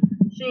day.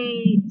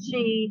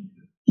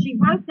 She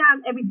wrote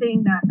down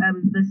everything that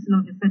the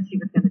lodger said she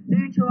was going to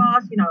do to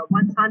us. At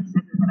one time she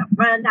said she was going to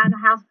burn down the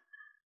house.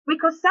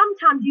 Because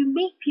sometimes you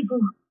meet people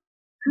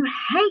who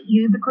hate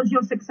you because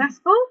you're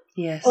successful.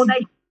 Yes. Or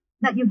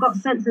that you've got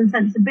sense and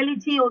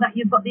sensibility, or that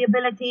you've got the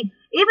ability,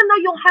 even though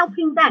you're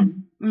helping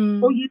them,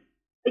 or you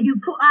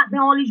put out the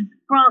olive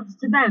branch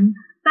to them,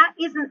 that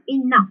isn't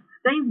enough.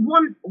 They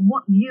want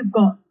what you've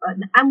got,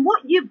 and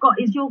what you've got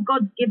is your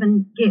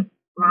God-given gift,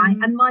 right?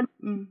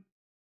 And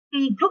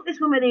he took this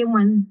woman in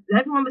when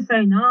everyone was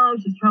saying, "Oh,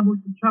 she's trouble."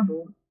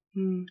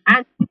 And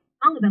she's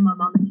younger than my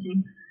mum, and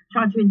she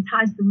tried to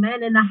entice the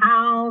men in the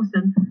house,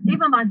 and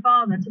even my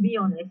father, to be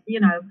honest,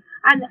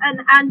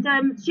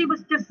 and she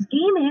was just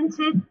scheming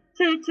to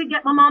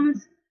get my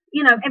mum's,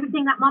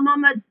 everything that my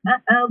mum had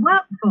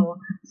worked for.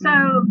 So,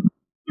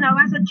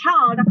 as a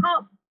child,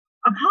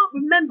 I can't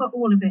remember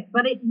all of it,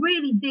 but it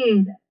really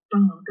did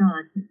oh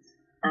God,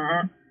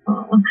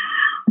 oh.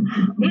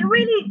 It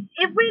really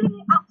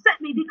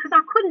upset me because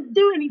I couldn't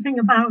do anything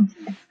about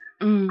it.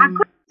 I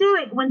couldn't do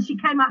it when she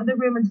came out of the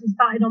room and she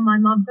started on my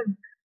mum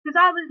because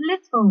I was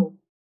little.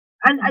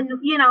 And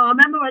you know, I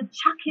remember her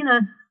chucking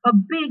a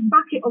big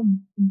bucket of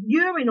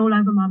urine all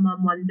over my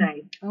mum one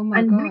day. Oh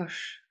my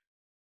gosh.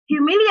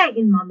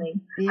 Humiliating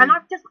mummy. Yeah. And I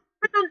just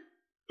couldn't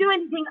do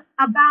anything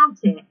about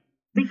it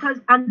because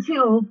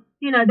until,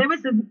 you know, there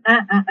was the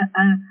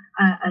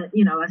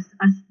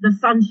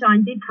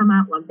sunshine did come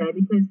out one day,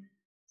 because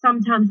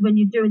sometimes when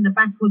you're doing the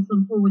backwards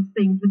and forwards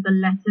things with the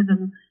letters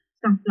and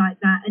stuff like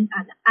that,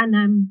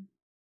 and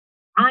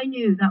I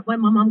knew that when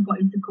my mum got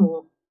into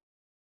court,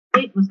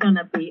 it was going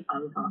to be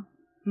over.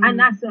 And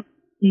that's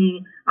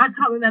I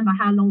can't remember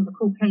how long the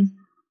court case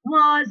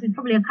was. It's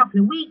probably a couple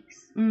of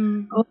weeks or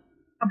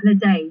a couple of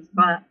days,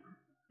 but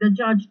the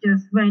judge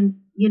just went,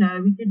 you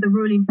know, we did the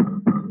ruling,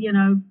 you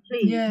know,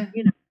 please,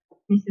 you know,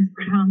 Mrs.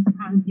 Brown,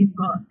 you've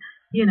got,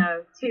 you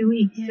know, 2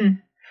 weeks to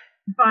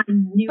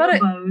find new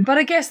abode. But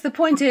I guess the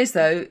point is,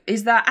 though,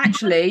 is that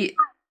actually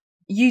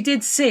you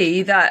did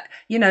see that,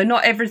 you know,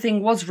 not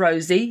everything was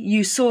rosy.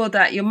 You saw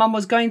that your mum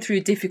was going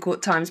through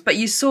difficult times, but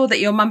you saw that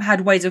your mum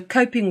had ways of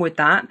coping with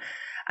that.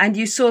 And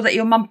you saw that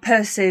your mum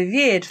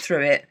persevered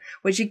through it,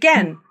 which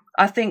again,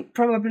 I think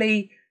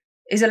probably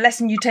is a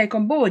lesson you take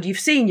on board. You've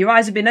seen, your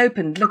eyes have been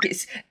opened. Look,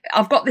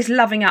 I've got this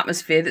loving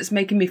atmosphere that's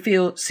making me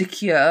feel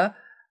secure,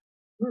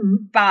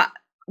 but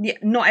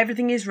not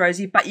everything is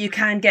rosy, but you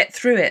can get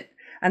through it.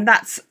 And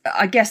that's,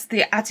 I guess,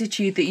 the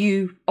attitude that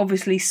you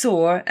obviously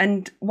saw.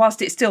 And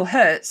whilst it still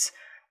hurts,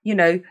 you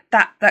know,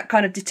 that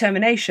kind of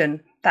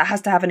determination, that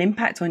has to have an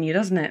impact on you,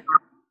 doesn't it?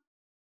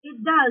 It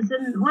does.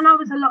 And when I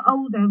was a lot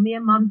older, me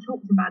and Mum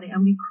talked about it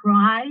and we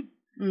cried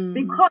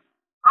because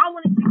I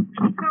wanted to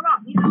pick her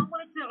up. You know, I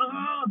wanted to,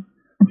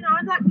 you know,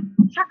 I'd like to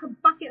chuck a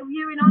bucket of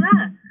urine on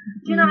her.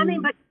 Do you know what I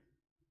mean? But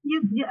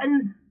you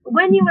and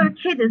when you were a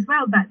kid as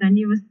well back then,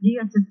 you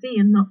had to see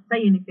and not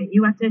say anything.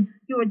 You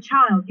were a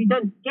child. You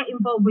don't get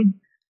involved with,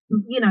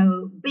 you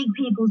know, big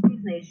people's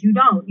business. You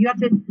don't. We had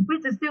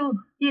to still,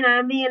 you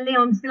know, me and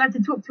Leon still had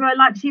to talk to her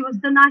like she was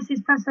the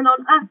nicest person on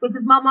earth,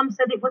 because my mum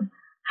said it was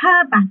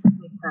her battle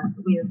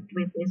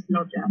with this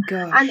lodger.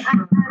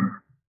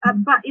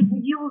 But if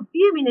you were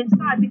fuming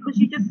inside because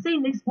you just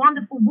seen this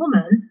wonderful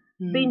woman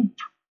being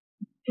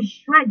to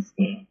shreds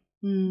here,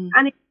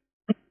 and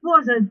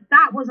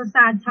that was a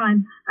sad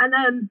time.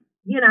 And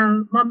you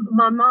know,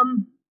 my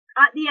mum,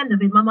 at the end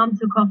of it, my mum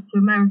took off to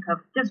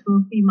America just for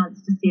a few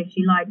months to see if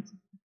she liked.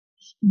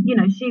 You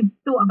know, she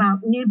thought about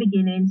new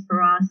beginnings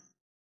for us,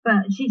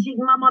 but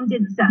my mum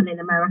didn't settle in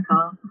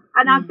America,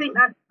 and I think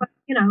that,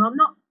 you know,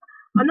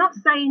 I'm not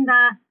saying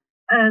that,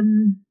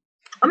 I'm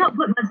not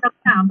putting myself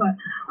down, but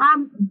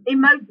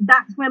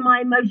that's where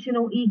my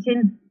emotional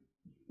eating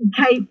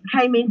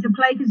came into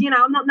play, because, you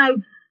know, I'm not no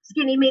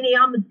skinny mini,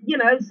 I'm, you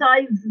know,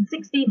 size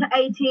 16 to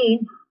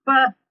 18,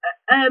 but,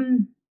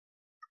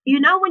 you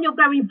know, when you're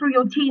going through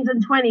your teens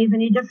and 20s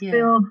and you just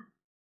feel,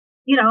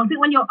 you know, I think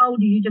when you're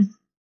older, you just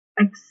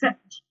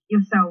accept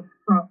yourself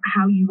for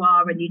how you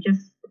are, and you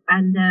just,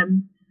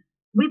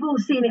 we've all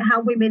seen it,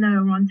 how women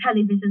are on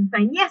television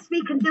saying, yes,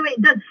 we can do it.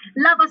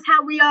 Love us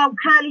how we are,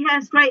 curly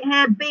hair, straight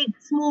hair, big,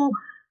 small.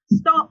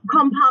 Stop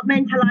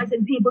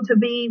compartmentalizing people to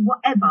be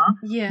whatever,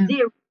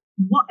 zero,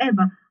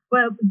 whatever.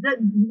 Well,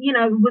 you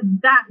know,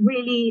 with that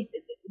really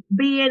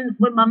being,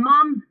 when my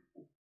mum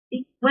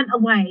went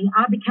away,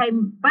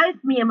 both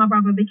me and my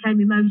brother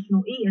became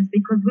emotional eaters,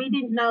 because we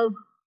didn't know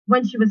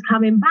when she was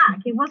coming back.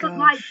 It wasn't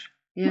like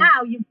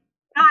now you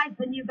Skype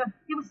and it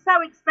was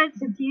so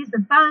expensive to use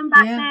the phone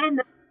back then.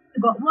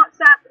 We got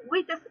WhatsApp.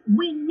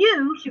 We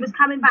knew she was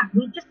coming back.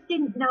 We just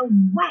didn't know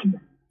when.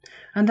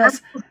 And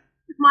that's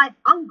my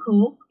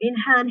uncle in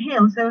Herne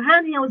Hill. So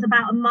Herne Hill is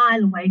about a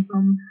mile away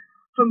from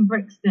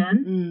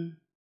Brixton,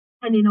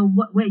 depending on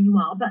where you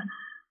are. But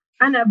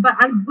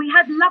we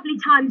had lovely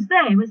times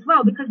there as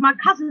well, because my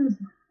cousins,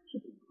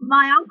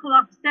 my uncle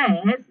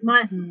upstairs,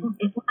 my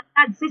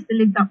dad's sister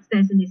lived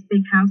upstairs in this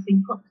big house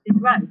in Croxton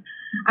Road,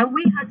 and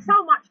we had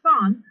so much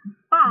fun.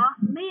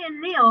 But me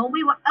and Leon,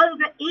 we were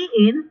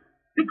overeating,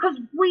 because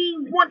we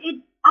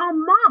wanted our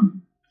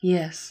mum.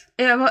 Yes.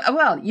 Yeah,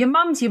 well, your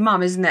mum's your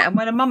mum, isn't it? And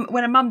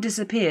when a mum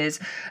disappears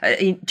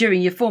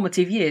during your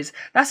formative years,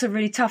 that's a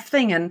really tough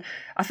thing. And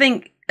I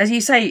think, as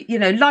you say, you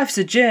know, life's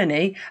a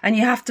journey, and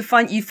you have to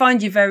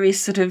find your various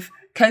sort of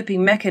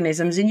coping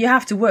mechanisms, and you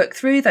have to work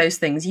through those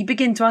things. You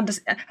begin to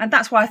understand, and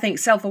that's why I think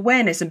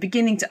self-awareness and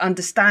beginning to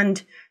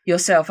understand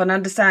yourself and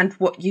understand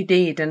what you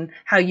need and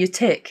how you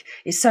tick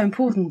is so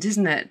important,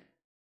 isn't it?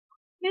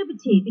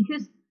 Puberty,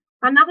 because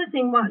another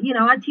thing, you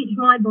know, I teach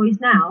my boys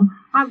now.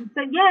 I would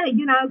say,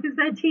 you know, because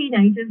they're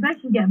teenagers, they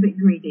can get a bit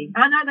greedy.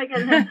 I know they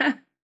can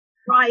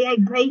fry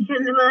egg,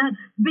 bacon,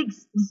 big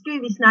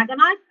Scooby snack.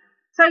 And I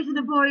say to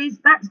the boys,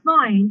 that's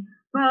fine.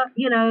 But,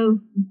 you know,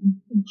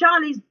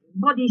 Charlie's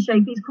body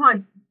shape is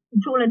quite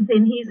tall and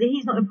thin.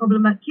 He's not a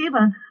problem. But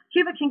Cuba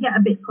can get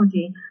a bit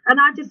podgy. And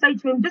I just say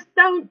to him, just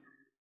don't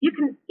you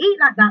can eat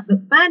like that,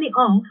 but burn it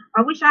off.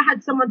 I wish I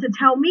had someone to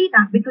tell me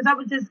that, because I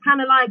was just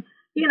kind of like,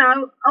 you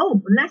know,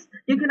 oh,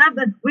 you can have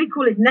we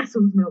call it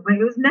Nestle's milk, but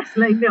it was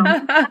Nestle milk.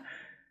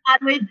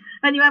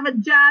 and you have a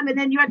jam, and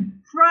then you had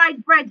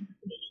fried bread.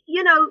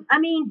 You know, I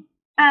mean,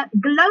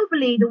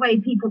 globally, the way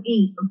people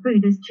eat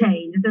food has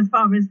changed as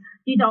far as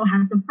you don't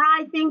have to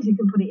fry things, you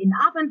can put it in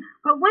the oven.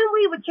 But when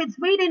we were kids,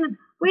 we didn't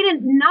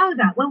know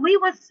that. When we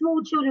were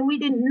small children, we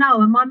didn't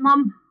know, and my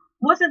mum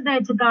wasn't there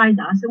to guide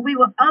us, and we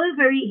were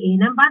overeating.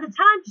 And by the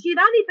time she'd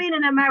only been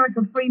in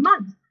America 3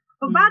 months,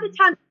 but by the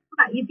time,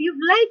 if you've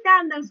laid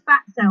down those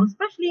fat cells,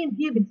 especially in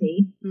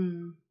puberty,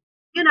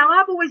 you know,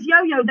 I've always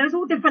yo-yoed. There's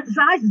all different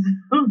sizes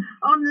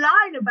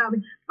online about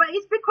it, but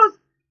it's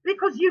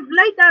because you've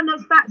laid down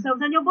those fat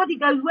cells, and your body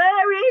goes,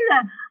 where is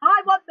it?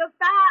 I want the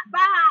fat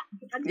back.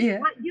 And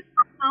you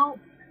know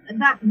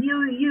that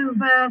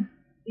you've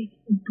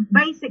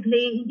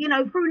basically, you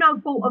know, through no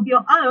fault of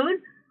your own,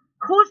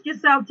 caused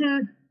yourself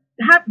to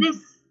have this,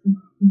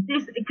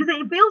 because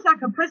it feels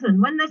like a prison.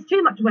 When there's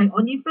too much weight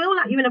on, you feel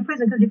like you're in a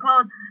prison because you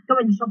can't go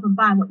in the shop and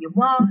buy what you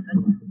want,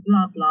 and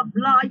blah, blah,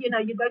 blah. You know,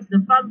 you go to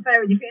the fun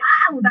fair and you think,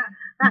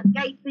 that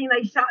gate thing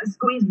they shut and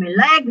squeeze my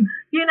leg.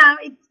 You know,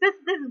 it's just,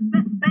 there's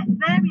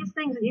various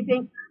things that you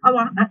think,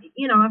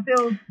 you know, I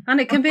feel. And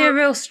it can be a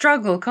real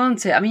struggle,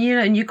 can't it? I mean, you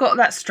know, and you've got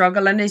that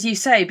struggle. And as you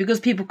say, because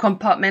people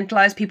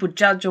compartmentalize, people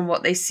judge on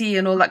what they see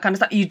and all that kind of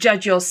stuff. You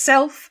judge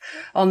yourself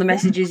on the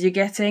messages you're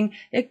getting.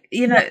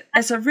 You know,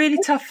 it's a really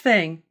tough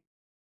thing.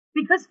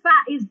 Because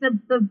fat is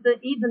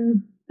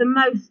even the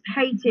most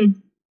hated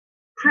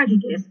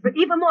prejudice, but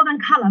even more than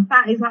colour,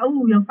 fat is like,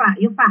 oh, you're fat.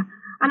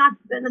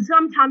 And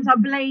sometimes I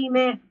blame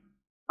it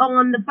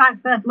on the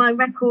fact that my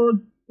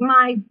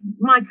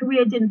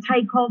career didn't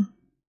take off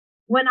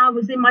when I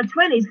was in my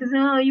 20s, because,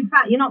 oh, you're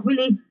fat, you're not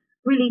really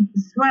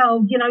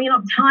swelled, you know, you're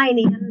not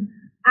tiny.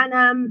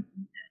 And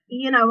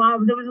you know,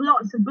 there was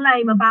lots of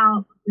blame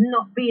about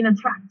not being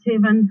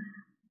attractive and,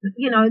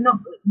 you know,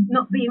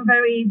 not being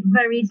very,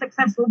 very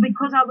successful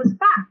because I was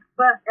fat.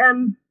 But,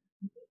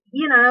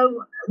 you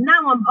know,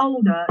 now I'm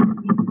older,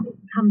 it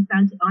comes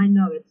down to, I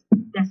know it's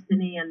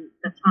destiny and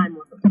the time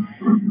was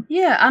right.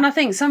 Yeah, and I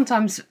think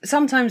sometimes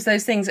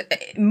those things,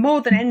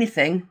 more than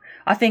anything,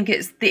 I think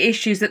it's the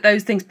issues that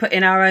those things put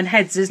in our own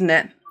heads, isn't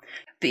it?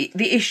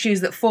 The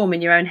issues that form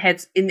in your own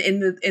heads in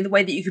the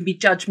way that you can be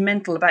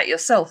judgmental about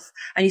yourself,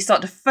 and you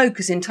start to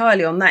focus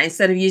entirely on that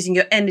instead of using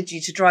your energy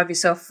to drive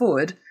yourself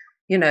forward,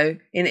 you know,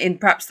 in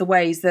perhaps the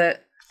ways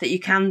that you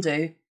can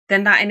do,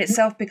 then that in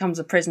itself becomes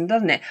a prison,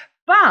 doesn't it?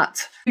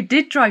 But you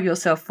did drive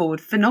yourself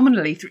forward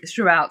phenomenally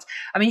throughout.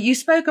 I mean, you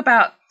spoke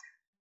about,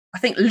 I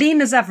think,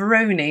 Lena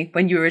Zavaroni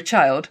when you were a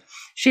child.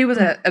 She was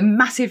a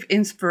massive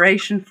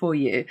inspiration for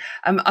you.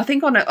 I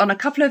think on a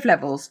couple of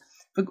levels.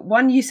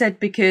 One, you said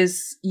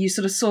because you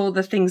sort of saw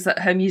the things that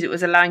her music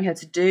was allowing her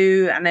to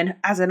do, and then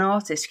as an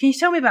artist. Can you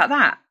tell me about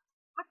that?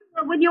 I think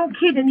that when you're a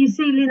kid and you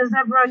see Lena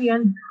Zavaroni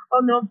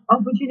on the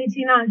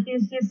Opportunity Night,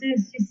 she's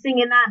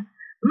singing that,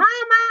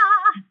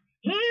 Mama,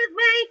 he's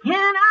making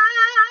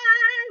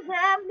eyes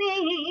at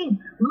me.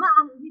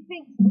 Mom, you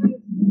think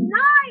she's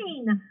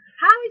 9.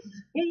 How is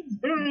she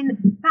doing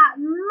that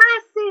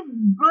massive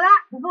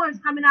black voice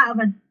coming out of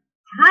a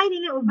tiny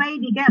little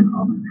baby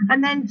girl?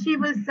 And then she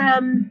was,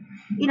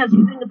 you know, she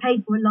was in the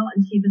paper a lot,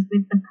 and she was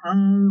with the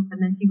Pope,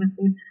 and then she was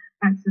with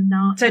Frank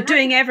Sinatra. So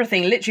doing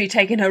everything, literally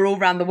taking her all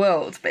around the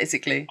world,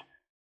 basically.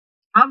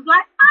 I was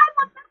like, I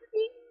want that to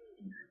be,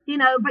 you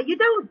know, but you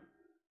don't,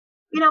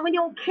 you know, when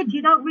you're a kid,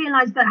 you don't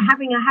realise that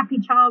having a happy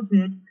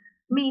childhood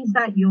means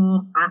that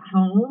you're at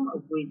home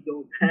with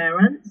your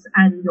parents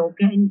and you're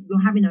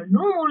having a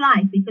normal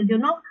life, because you're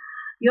not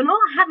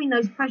having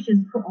those pressures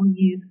put on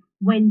you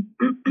when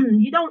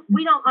we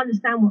don't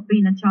understand what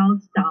being a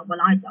child star.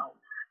 Well, I don't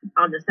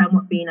understand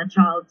what being a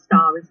child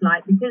star is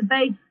like, because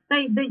they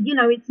you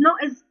know, it's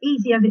not as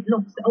easy as it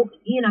looks.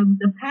 You know,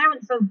 the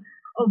parents of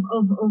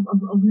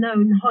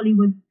known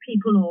Hollywood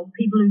people or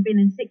people who've been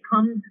in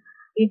sitcoms,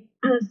 they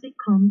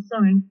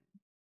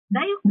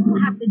all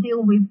have to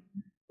deal with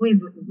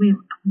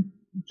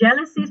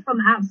jealousies from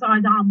the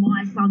outside. Oh,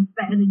 my son's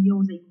better than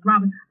yours, he's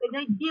rubbish.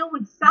 They deal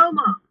with so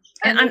much.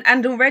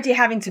 And already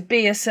having to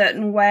be a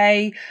certain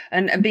way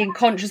and being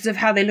conscious of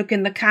how they look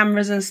in the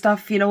cameras and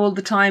stuff, you know, all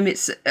the time.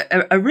 It's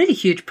a really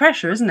huge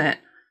pressure, isn't it?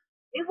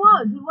 It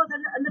was.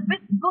 And the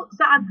books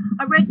that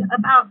I read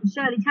about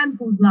Shirley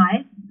Temple's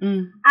life,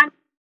 and,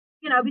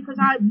 you know, because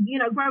you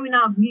know, growing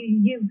up,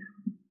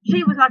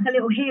 she was like a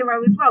little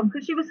hero as well,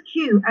 because she was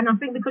cute, and I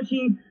think because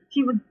she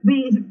would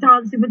be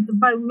dancing with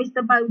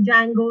Mr.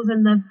 Bojangles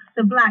and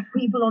the black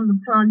people on the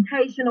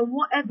plantation or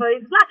whatever.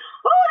 It was like,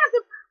 oh,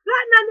 there's a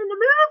black man in the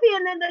movie,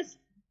 and then there's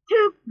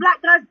 2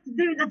 black guys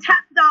doing the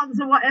tap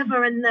dance or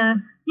whatever, and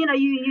you know,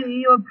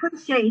 you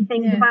appreciate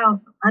things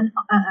about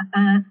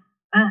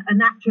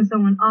an actress or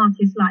an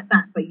artist like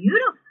that, but you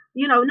don't,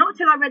 you know, not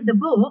till I read the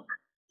book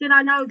did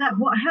I know that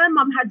what her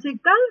mum had to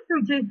go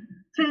through to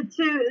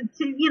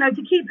you know,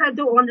 to keep her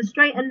daughter on the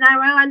straight and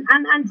narrow,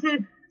 and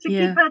to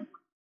keep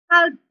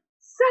her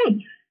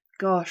safe.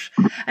 Gosh.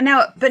 And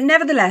now, but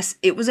nevertheless,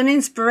 it was an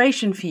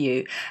inspiration for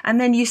you.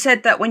 And then you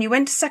said that when you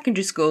went to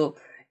secondary school,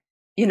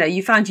 you know,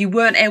 you found you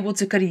weren't able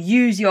to kind of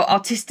use your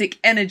artistic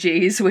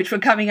energies, which were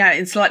coming out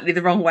in slightly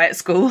the wrong way at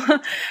school.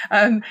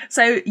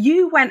 So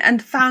you went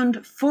and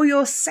found for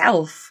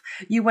yourself,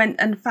 you went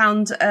and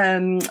found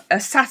a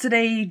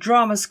Saturday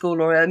drama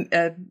school or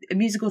a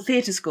musical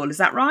theatre school. Is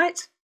that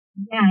right?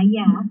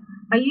 Yeah.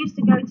 I used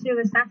to go to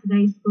a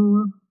Saturday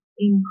school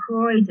in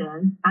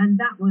Croydon, and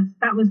that was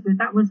good.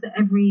 That was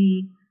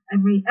every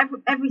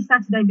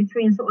Saturday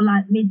between sort of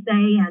like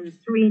midday and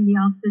 3 in the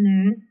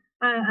afternoon.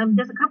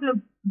 There's a couple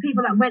of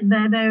people that went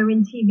there. They're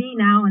in TV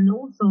now and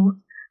all sorts.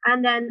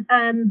 And then,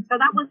 so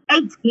that was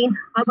 18.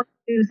 I went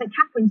to St.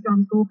 Catherine's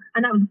Drama School,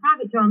 and that was a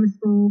private drama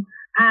school.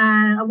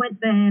 And I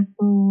went there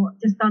for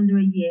just under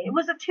a year. It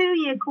was a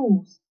 2-year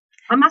course.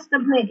 I must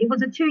admit, it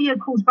was a 2-year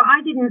course, but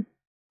I think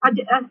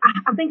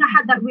I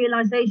had that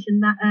realization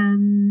that,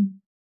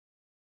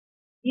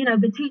 you know,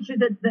 the teacher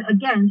that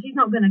again, she's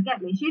not going to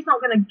get me. She's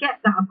not going to get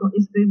that I've got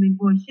this booming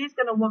voice. She's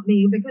going to want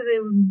me because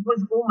it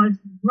was almost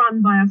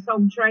run by a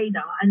sole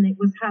trader, and it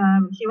was her.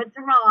 She went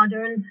to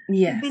RADA and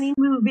she's been in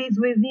movies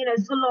with, you know,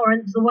 Sir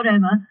Lawrence or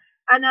whatever.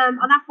 And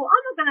I thought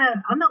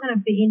I'm not gonna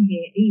fit in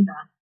here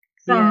either.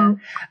 So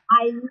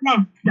I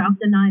left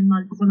after 9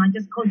 months, and I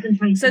just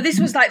concentrated. So this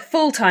was like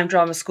full-time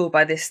drama school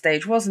by this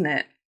stage, wasn't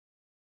it?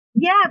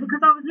 Yeah,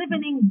 because I was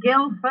living in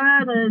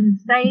Guildford and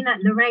staying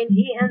at Lorraine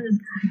Heaton's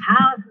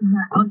house.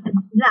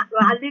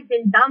 I lived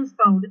in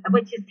Dunsfold,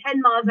 which is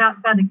 10 miles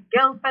outside of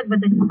Guildford. But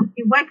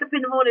you wake up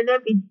in the morning,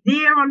 there'll be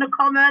deer on the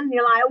common.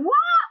 You're like,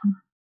 what?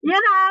 You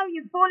know,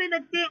 you fall in a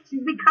ditch,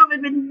 you'd be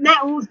covered with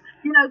nettles,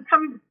 you know,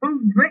 coming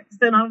from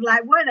Brixton. I was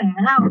like, what the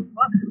hell?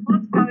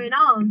 What's going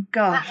on?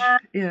 Gosh,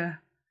 yeah.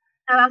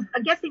 I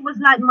guess it was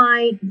like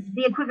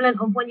the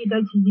equivalent of when you go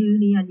to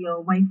uni and you're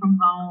away from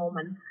home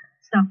and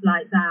stuff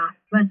like that.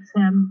 But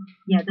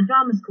the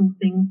drama school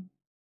thing.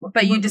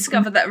 But you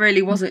discovered that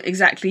really wasn't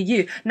exactly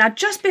you. Now,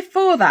 just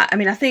before that, I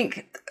mean, I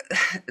think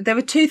there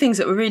were two things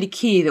that were really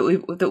key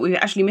that we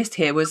actually missed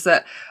here. Was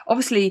that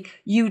obviously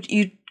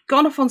you'd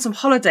gone off on some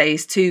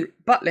holidays to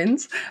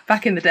Butlins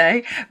back in the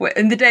day,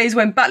 in the days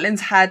when Butlins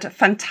had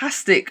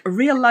fantastic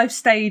real life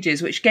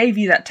stages, which gave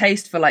you that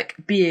taste for like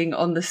being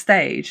on the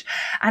stage.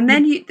 And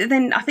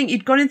then I think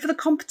you'd gone in for the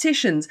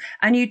competitions,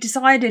 and you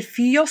decided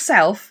for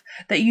yourself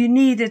that you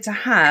needed to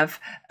have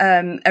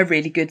a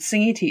really good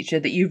singing teacher,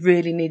 that you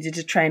really needed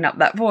to train up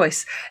that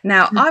voice.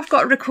 Now, I've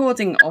got a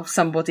recording of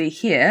somebody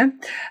here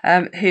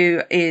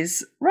who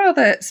is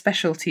rather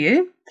special to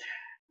you.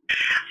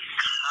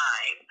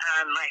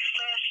 Hi, my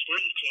first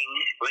meeting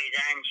with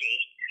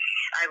Angie,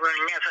 I will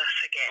never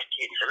forget.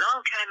 It's a long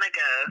time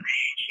ago.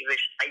 She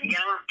was a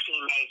young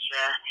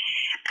teenager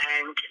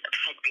and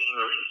had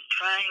been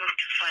trying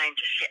to find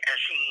a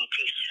singing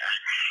teacher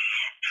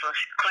for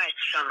quite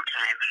some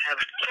time. Her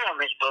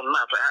formidable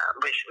mother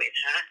was with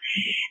her,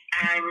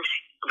 and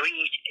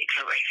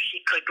she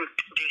couldn't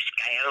do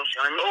scales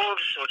and all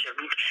the sort of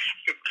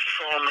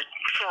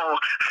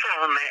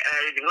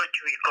what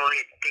do we call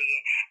it,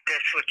 the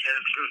sort of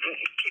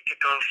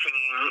typical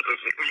singing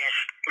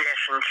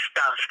lesson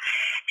stuff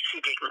she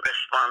didn't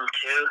respond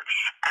to.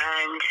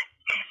 And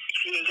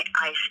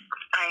I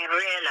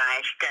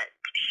realized that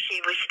she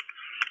was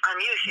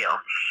unusual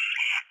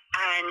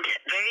and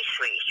very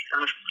sweet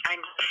and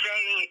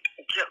very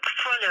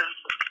full of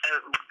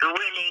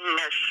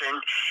willingness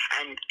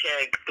and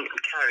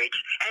courage.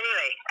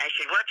 Anyway, I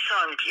said, what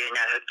song do you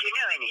know? Do you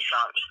know any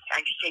songs?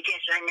 And she said,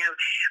 yes, I know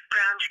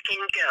Brown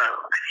Skin Girl.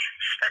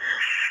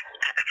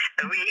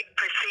 We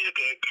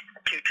proceeded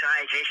to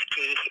try this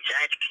key,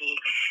 that key,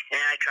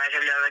 and I tried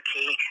a lower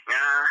key.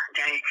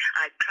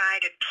 I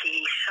tried a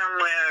key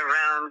somewhere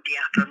around the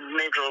upper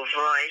middle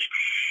voice,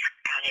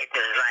 and it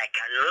was like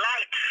a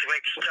light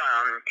switched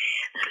on.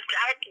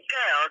 That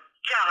girl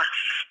just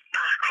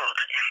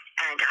sparkled,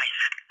 and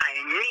I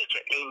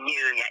immediately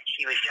knew that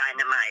she was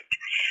dynamite.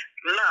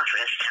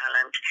 Marvelous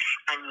talent,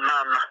 and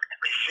Mum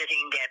was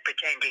sitting there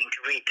pretending to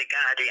read The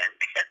Guardian,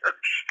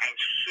 and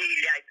she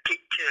liked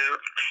it too.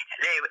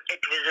 It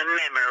was a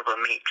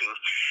memorable meeting.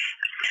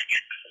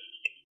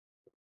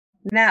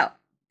 Now,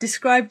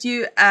 described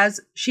you as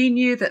she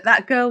knew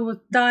that girl was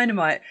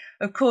dynamite.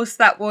 Of course,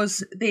 that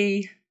was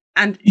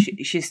and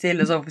she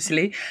still is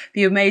obviously,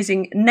 the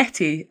amazing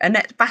Nettie,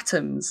 Annette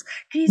Battams.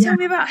 Can you tell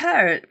me about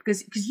her?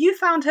 Because you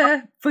found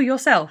her for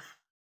yourself.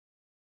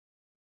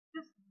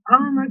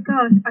 Oh my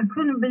gosh, I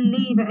couldn't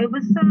believe it. It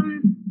was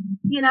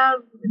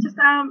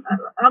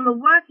I'm a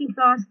working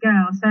class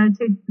girl, so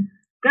to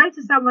go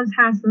to someone's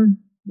house and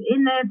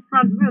in their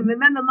front room.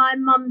 Remember, my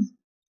mum's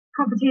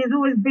property has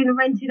always been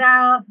rented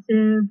out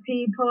to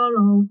people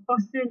or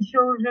fostering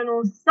children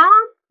or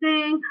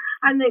something,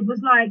 and it was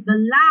like the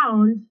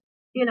lounge.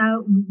 You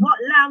know, what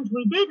lounge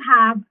we did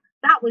have,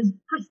 that was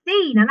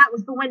pristine, and that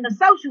was for when the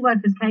social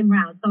workers came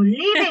round. So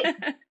leave it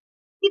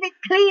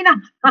clean up.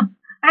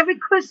 Every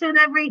cushion,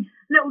 every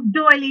little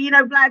doily, you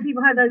know, black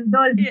people had those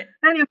doilies. Yeah.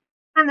 Anyway,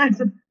 and there's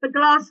the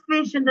glass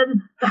fish and the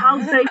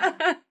outside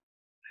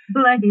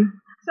place.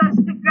 So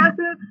to go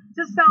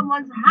to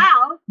someone's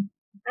house,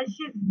 and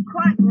she's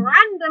quite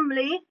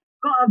randomly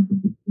got a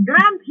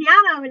grand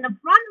piano in the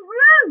front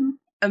room.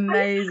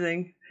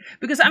 Amazing.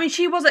 Because I mean,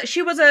 she was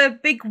a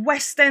big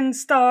West End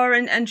star,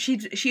 and she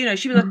you know,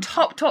 she was a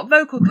top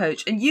vocal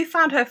coach, and you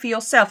found her for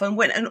yourself and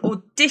went and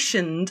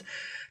auditioned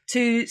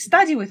to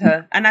study with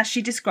her. And as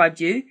she described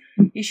you,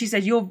 she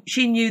said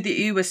she knew that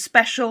you were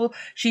special.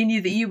 She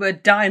knew that you were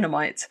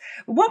dynamite.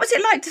 What was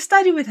it like to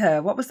study with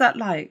her? What was that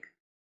like?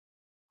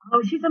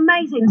 Oh, she's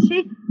amazing.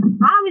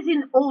 I was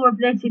in awe of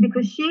Nettie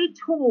because she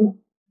taught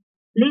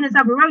Lena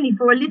Zavaroni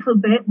for a little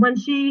bit when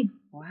she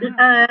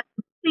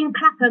in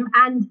Clapham,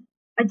 and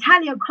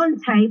Italia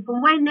Conte,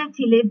 from where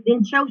Nettie lived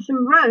in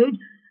Chelsham Road.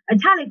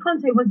 Italia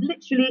Conte was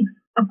literally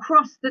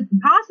across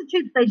past the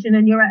tube station,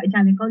 and you're at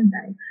Italia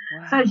Conte.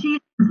 Wow. So she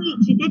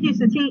did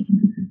used to teach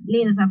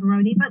Lena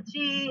Zavaroni, but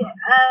she,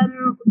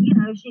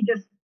 she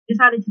just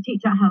decided to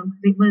teach at home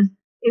because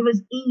it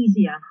was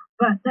easier.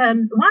 But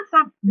once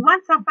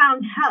I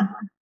found her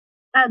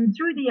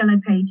through the Yellow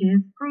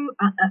Pages, through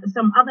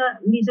some other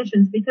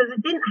musicians, because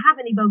it didn't have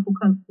any vocal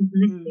coaches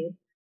listed.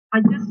 I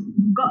just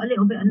got a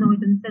little bit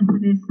annoyed and said to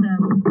this, I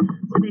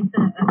think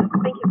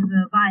it was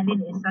a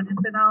violinist. I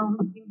just said, "Oh,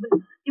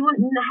 you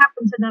wouldn't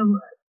happen to know,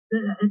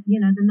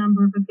 the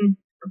number of a good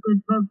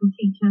vocal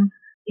teacher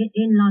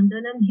in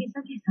London?" And he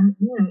said, "Yes,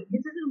 this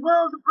is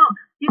worlds apart.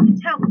 You can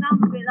tell because I'm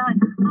a bit like,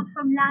 I'm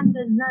from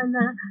London, and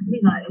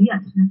he's like,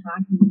 yes,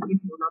 I can give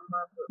you a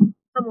number.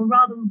 Someone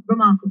rather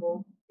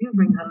remarkable. You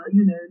bring her,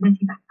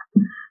 Nettie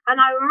Battams."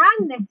 And I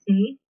rang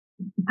Nettie,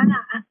 and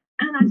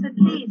I said,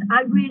 "Please,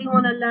 I really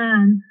want to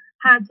learn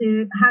how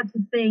to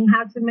sing,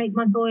 how to make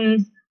my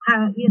voice,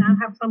 how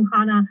have some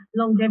kind of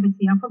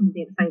longevity." I probably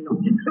didn't say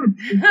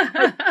longevity.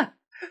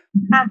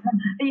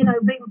 Being a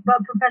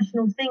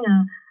professional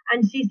singer. And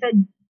she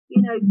said,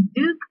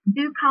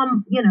 do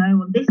come,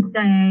 this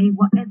day,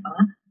 whatever.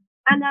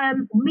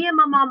 And me and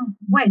my mum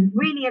went,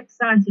 really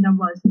excited I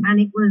was.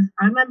 And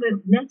I remember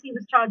Nettie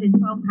was charging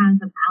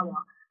 £12 an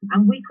hour,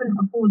 and we couldn't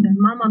afford it.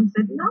 My mum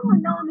said, no,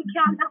 we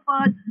can't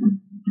afford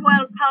 £12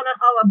 an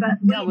hour. But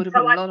that would have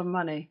been a lot of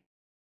money.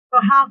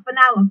 For half an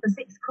hour for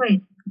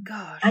 £6.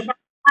 Gosh. And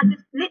I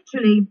just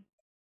literally,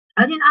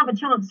 I didn't have a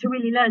chance to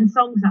really learn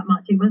songs that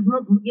much. It was,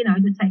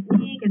 the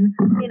technique and,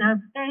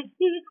 Mama,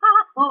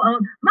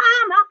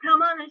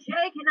 come on and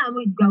shake it. And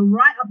we'd go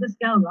right up the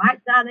scale, right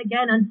down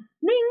again, and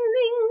ding,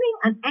 ding, ding,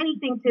 and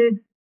anything to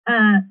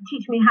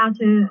teach me how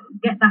to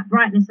get that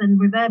brightness and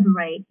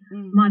reverberate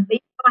my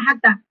beat. I had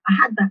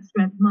that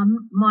strength.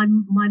 My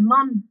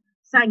mum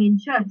sang in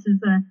church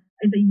as a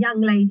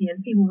young lady,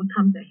 and people would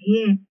come to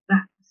hear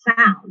that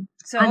sound.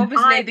 So and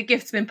obviously the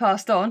gift's been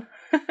passed on.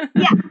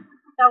 Yeah.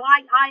 So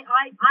I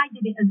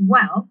did it as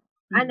well,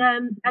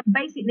 and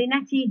basically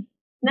Nettie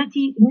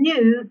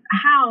knew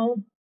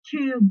how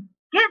to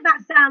get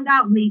that sound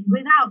out of me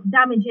without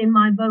damaging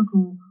my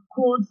vocal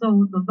cords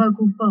or the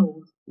vocal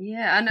folds.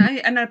 Yeah,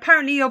 and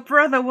apparently your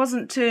brother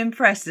wasn't too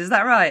impressed. Is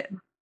that right?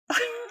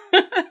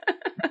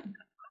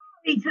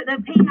 He took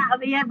the pee out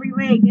of me every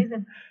week.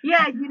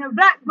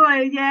 Black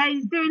boys. Yeah,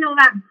 he's doing all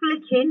that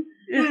flicking.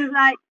 He was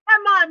like,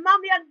 "Come on,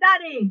 mummy and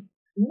daddy,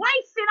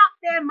 wasting up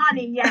their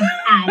money, yes,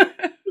 and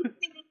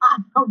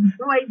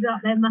wasting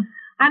up their money."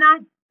 And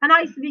I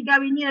used to be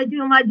going,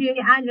 doing my doing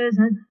it angles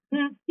and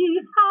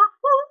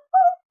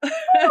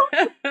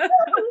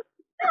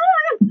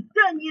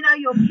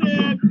your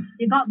kid,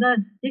 you got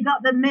the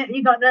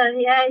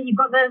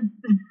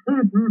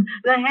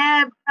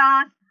hair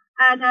brush,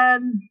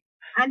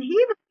 and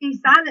he would be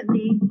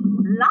silently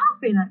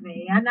laughing at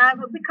me, and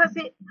because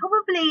it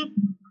probably,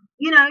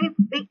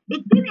 it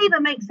didn't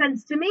even make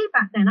sense to me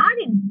back then. I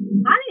didn't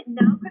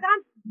know, because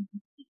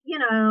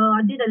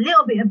I did a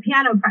little bit of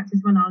piano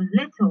practice when I was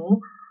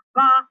little,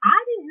 but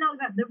I didn't know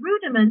that the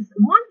rudiments,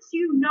 once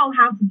you know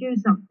how to do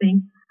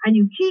something and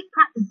you keep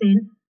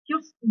practicing,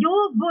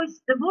 your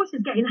voice, the voice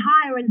is getting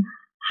higher and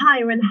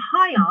higher and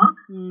higher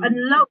and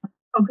lower,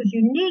 because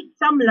you need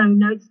some low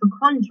notes for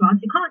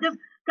contrast. You can't just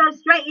go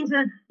straight into,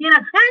 and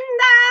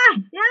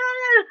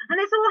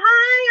it's all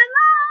high and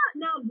low.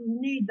 No, you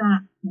need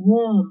that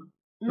warm.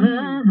 I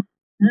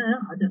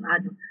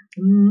don't.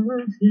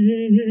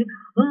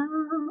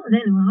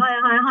 Then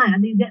higher,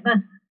 and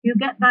you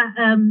get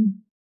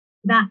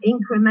that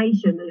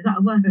incremation. Is that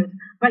a word?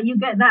 But you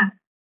get that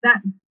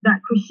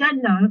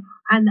crescendo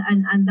and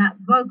that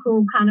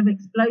vocal kind of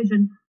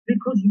explosion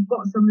because you've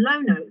got some low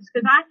notes.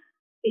 Because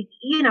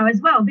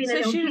as well, being a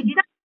little kid, you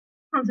don't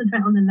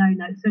concentrate on the low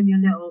notes when you're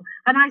little.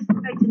 And I used to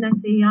say to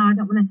Nettie, I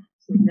don't want to.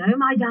 She said, "No,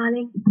 my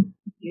darling,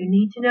 you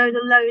need to know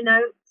the low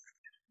notes."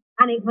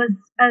 And it was,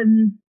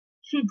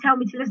 she'd tell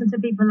me to listen to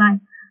people like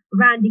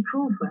Randy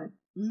Crawford.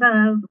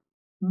 So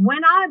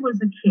when I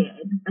was a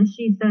kid, and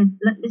she said,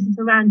 "Listen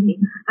to Randy,"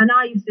 and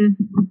I used to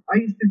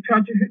try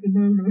to hit the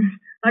low notes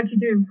like you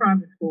do in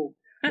primary school.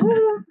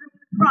 Ooh,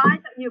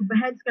 right, and your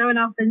head's going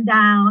up and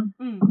down.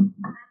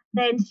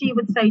 Then she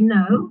would say,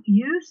 "No,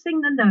 you sing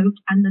the note,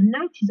 and the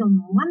note is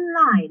on one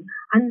line,"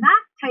 and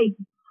that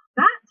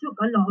took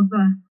a lot of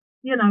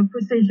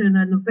precision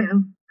and a bit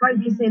of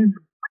focusing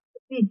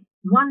be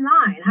one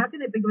line? How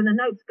can it be when the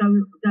notes go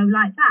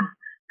like that?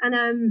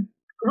 And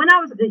when I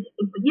was,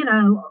 you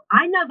know,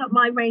 I know that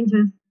my range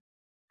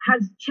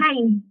has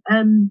changed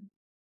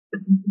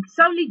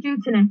solely due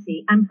to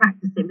Nettie and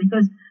practicing,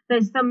 because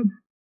there's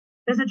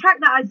a track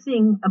that I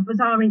sing, a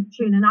Bizzare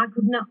tune, and I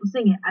could not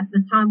sing it at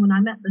the time when I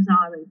met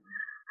Bizzare,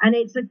 and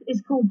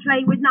it's called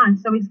Play with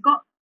Knives. So it's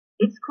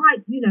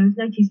quite, you know, as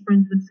Nettie's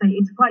friends would say,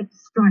 it's quite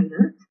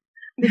strident,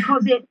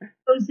 because it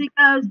goes,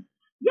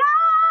 yeah,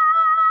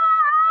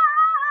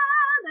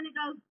 then it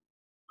goes,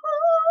 ooh,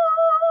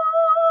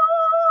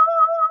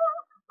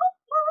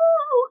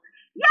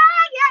 yeah,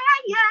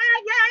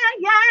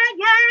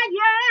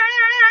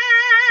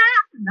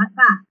 like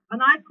that.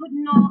 And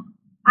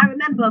I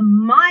remember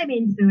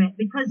miming to it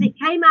because it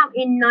came out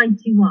in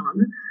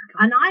 91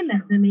 and I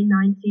met them in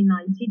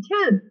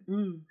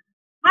 1992.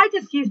 I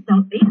just used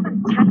to,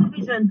 even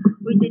television,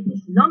 we did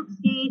this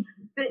Nomsky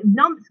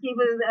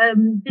was,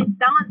 did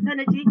Dance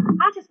Energy.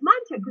 I just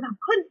mimed to it because I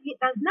couldn't hit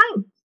those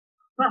notes.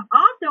 But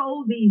after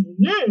all these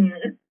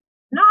years,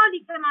 not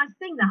only can I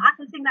sing that, I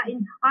can sing that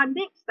I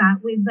mixed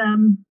that with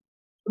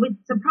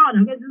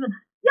soprano.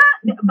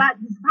 Yeah, but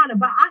soprano,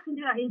 but I can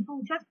do that in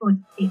full chest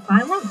voice if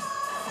I want.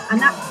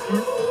 And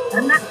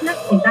that's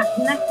Nettie. That's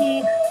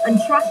Nettie and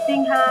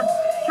trusting her,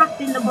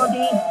 trusting the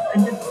body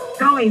and just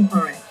going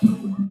for it.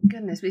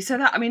 Goodness me. So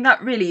that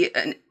really,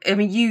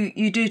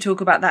 you do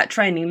talk about that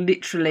training,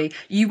 literally.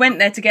 You went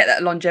there to get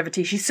that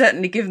longevity. She's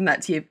certainly given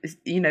that to you,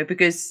 you know,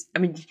 because,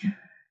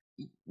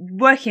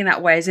 working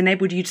that way has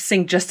enabled you to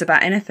sing just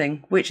about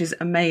anything, which is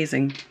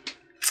amazing.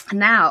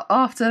 Now,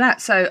 after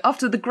that, so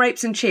after the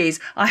grapes and cheese,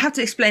 I have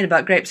to explain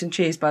about grapes and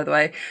cheese, by the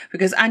way,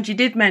 because Angie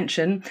did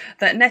mention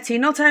that Nettie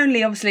not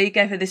only obviously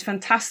gave her this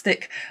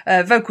fantastic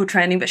vocal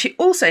training, but she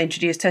also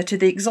introduced her to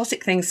the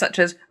exotic things such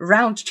as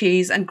round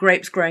cheese and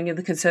grapes growing in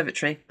the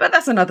conservatory. But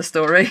that's another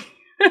story.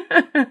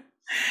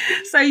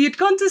 So you'd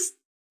gone to...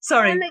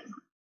 Sorry.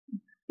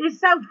 It's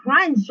so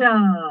French.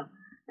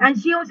 And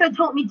she also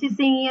taught me to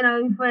sing, you know,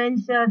 in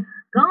French.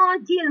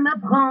 Quand il me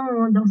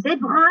prend dans ses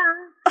bras,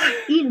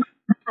 il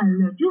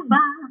tout bas,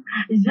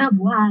 je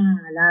vois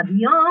la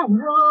vie en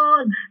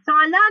rose. So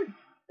I learned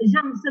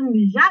some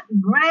Jacques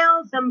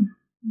Brel, some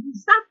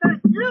stuff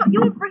that, look,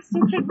 you're a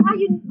Bristol kid.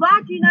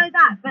 Why do you know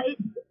that? But it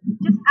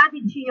just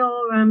added to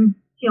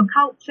your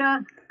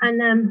culture.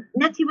 And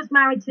Nettie was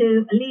married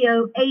to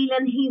Leo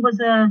Aylan. He was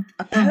a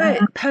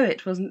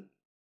poet, wasn't?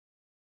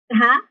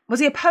 Huh? Was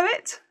he a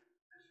poet?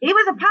 He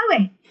was a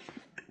poet.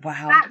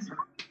 Wow.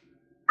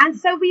 And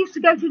so we used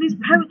to go to these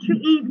poetry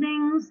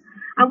evenings,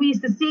 and we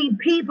used to see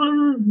people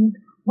who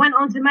went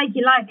on to make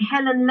it, like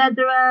Helen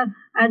Lederer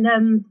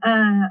and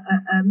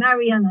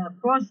Mariana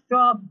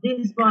Frostrop,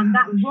 this one,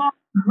 that Rob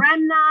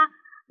Bremner,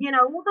 you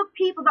know, all the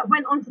people that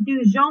went on to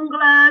do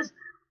jongleurs.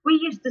 We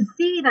used to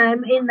see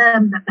them in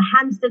the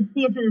Hampstead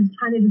theatres,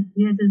 Canada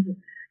theatres,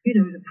 you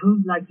know, the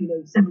hold like, you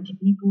know, 70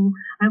 people,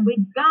 and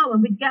we'd go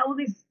and we'd get all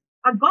this.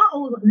 I got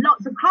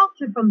lots of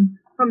culture from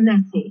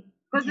Nettie,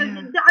 because I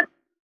think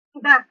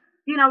that,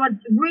 you know, I'd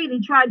really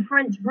tried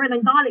French bread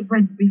and garlic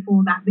bread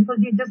before that, because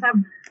just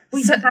have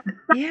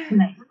yeah.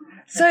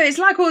 So it's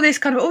like all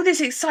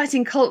this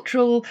exciting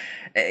cultural,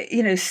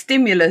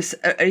 stimulus,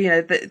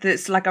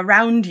 that's like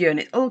around you, and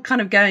it's all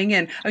kind of going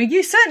in. I mean,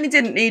 you certainly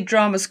didn't need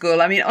drama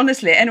school. I mean,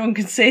 honestly, anyone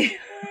can see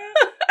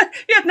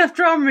you have enough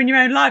drama in your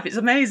own life. It's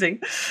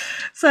amazing.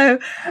 So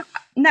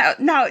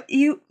now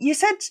you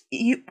said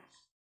you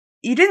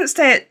didn't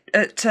stay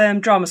at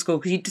drama school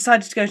because you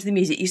decided to go into the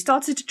music. You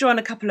started to join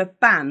a couple of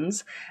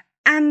bands,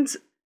 and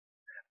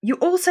you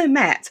also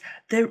met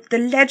the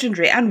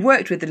legendary and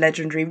worked with the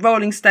legendary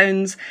Rolling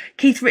Stones,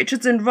 Keith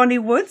Richards and Ronnie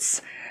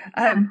Woods.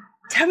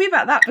 Tell me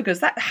about that, because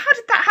how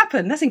did that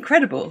happen? That's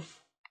incredible.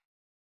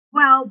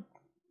 Well,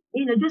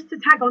 you know, just to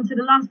tag on to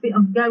the last bit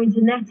of going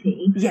to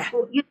Nettie,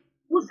 you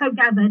also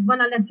gathered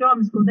when I left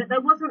drama school that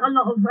there wasn't a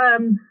lot of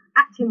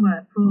acting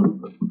work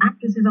for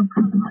actresses of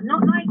colour.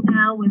 Not like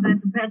now, where they're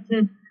prepared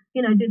to,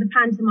 you know, do the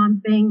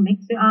pantomime thing,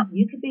 mix it up.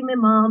 You could be my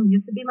mom,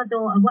 you could be my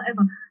daughter,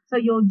 whatever. So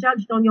you're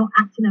judged on your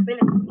acting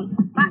ability.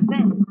 Back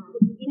then,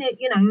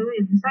 you know,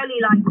 it's only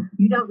like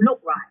you don't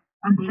look right,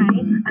 okay?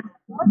 And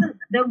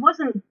there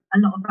wasn't a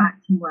lot of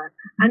acting work,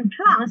 and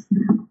plus,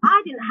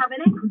 I didn't have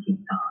an equity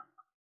card,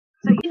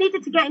 so you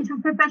needed to get into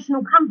a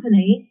professional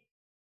company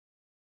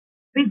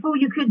before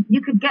you could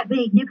get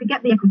the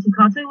equity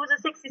card. So it was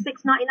a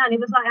 $66.99. It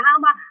was like,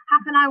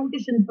 how can I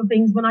audition for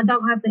things when I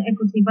don't have the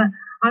equity? But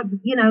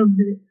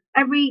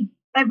every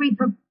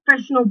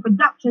professional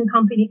production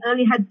company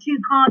only had 2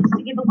 cards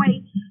to give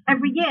away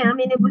every year. I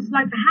mean, it was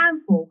like a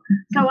handful.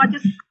 So I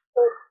just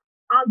thought,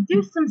 I'll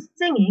do some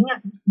singing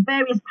at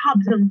various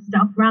pubs and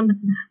stuff around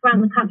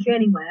the country,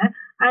 anywhere,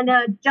 and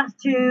just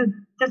to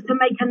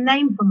make a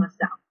name for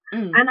myself.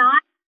 And I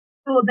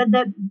thought that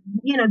there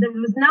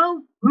was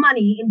no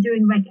money in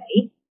doing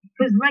reggae,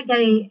 because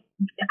reggae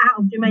out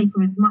of Jamaica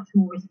is much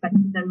more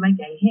respected than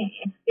reggae here,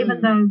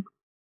 even though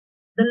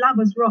the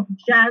lovers rock,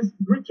 jazz,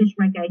 British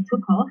reggae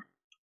took off.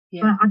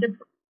 But I just,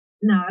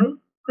 no,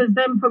 because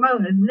them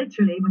promoters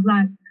literally was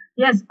like,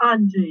 yes,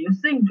 Angie, you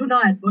sing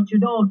tonight, but you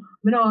don't,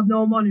 we don't have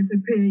no money to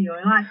pay you.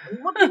 And like,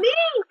 what do you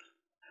mean?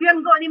 You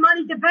haven't got any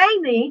money to pay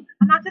me?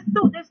 And I just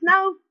thought there's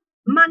no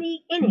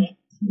money in it.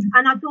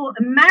 And I thought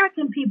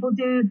American people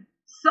do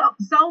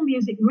soul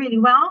music really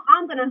well.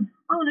 I'm gonna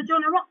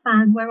join a rock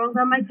band where I'm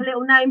gonna make a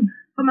little name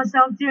for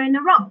myself doing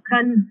the rock,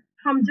 and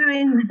from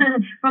doing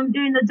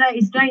the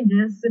Dirty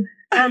Strangers.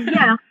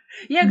 Yeah.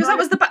 Yeah, because that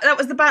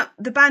was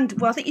the band.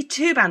 Well, I think you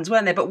two bands,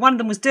 weren't there? But one of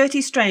them was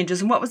Dirty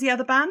Strangers, and what was the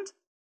other band?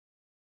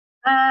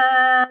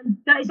 I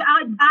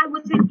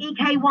was in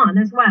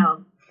EK1 as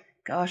well.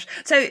 Gosh,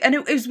 so and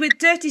it was with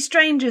Dirty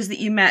Strangers that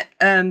you met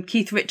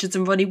Keith Richards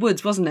and Ronnie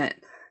Woods, wasn't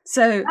it?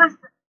 So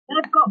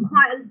they've got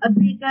quite a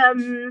big,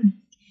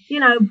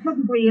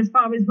 pedigree as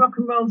far as rock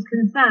and roll's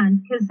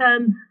concerned, because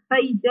Alan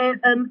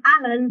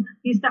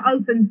used to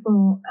open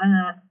for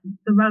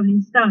the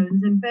Rolling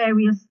Stones in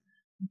various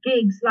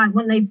gigs, like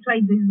when they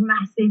played these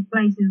massive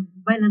places,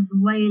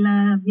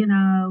 Venezuela,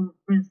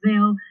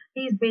 Brazil.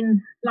 He's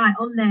been like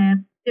on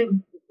there,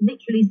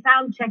 literally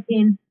sound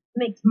checking,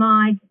 mixed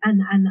mic,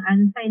 and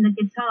playing the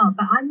guitar.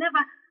 But I never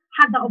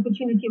had the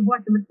opportunity of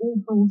working with all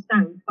four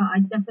Stones, but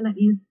I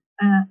definitely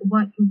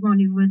worked with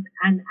Ronnie Wood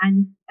and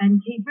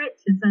Keith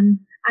Richards, and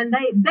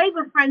they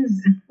were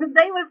friends.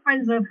 They were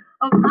friends of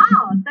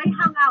ours. They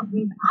hung out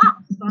with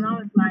us, and I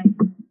was like,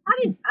 I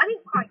didn't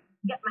quite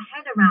get my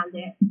head around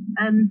it.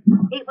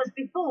 It was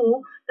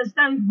before the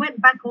Stones went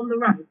back on the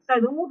road,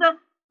 so all the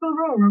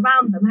furore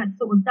around them had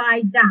sort of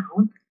died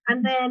down.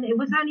 And then it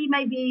was only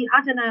maybe,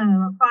 I don't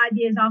know, 5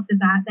 years after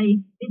that, they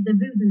did the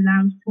Voodoo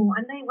Lounge tour,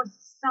 and they were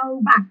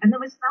so back, and they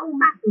were so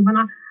massive, and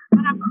I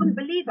couldn't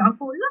believe it. I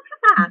thought, look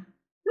at that.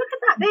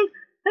 They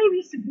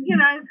used to,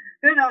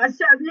 I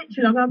said,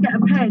 literally, I'm going to get a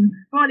pen.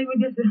 Ronnie would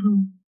just,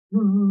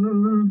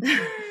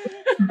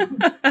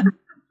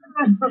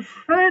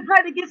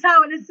 play the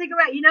guitar with a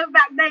cigarette.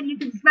 Back then you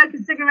could smoke a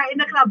cigarette in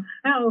the club.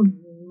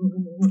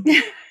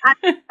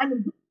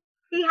 And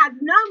he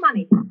had no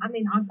money. I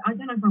mean, I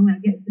don't know if I'm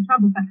going to get into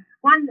trouble, but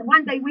one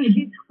day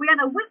we had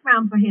a whip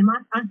round for him.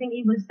 I think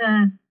he was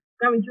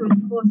going through a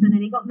divorce, and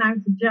then he got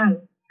married to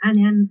Jo, and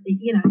then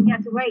he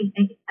had to wait.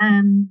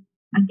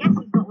 I guess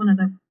he's not one of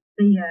the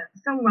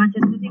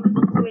songwriters, because he was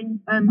also in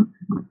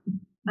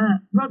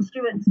Rod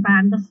Stewart's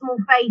band, The Small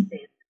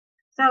Faces.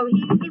 So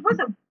he was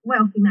a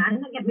wealthy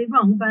man, don't get me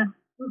wrong, but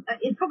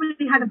he probably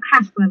had a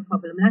cash flow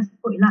problem, let's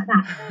put it like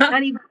that.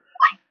 And he was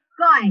like,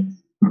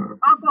 guys,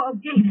 I've got a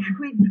gig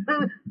with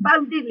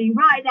Bo Diddley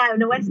right now in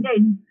the West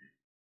End.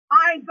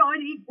 I ain't got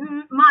any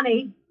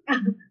money.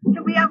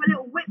 Can we have a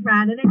little whip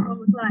round? And everyone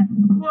was like,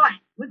 right,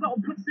 we've got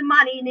to put some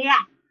money in the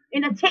hat,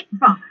 in a tit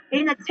for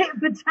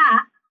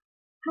tat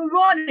for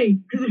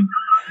Ronnie. Ronnie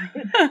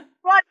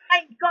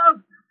ain't got,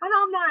 and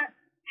I'm like,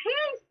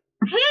 he's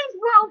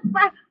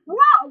welfare.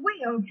 What are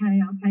we?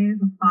 Okay,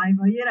 it's a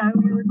fiver,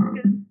 It was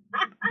good.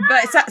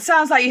 But it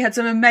sounds like you had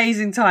some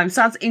amazing time.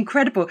 Sounds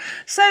incredible.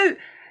 So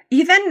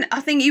you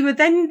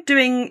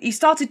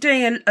started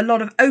doing a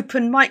lot of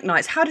open mic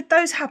nights. How did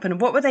those happen?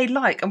 What were they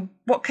like? And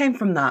what came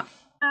from that?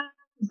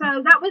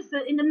 So that was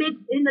in the mid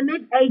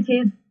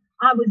 80s.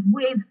 I was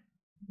with,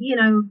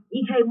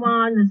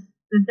 EK1,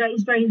 the Dirty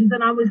Strangers,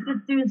 and I was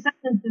just doing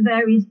sessions to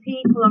various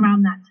people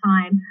around that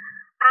time.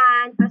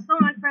 And I saw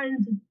my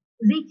friend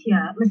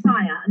Zetia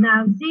Messiah.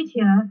 Now,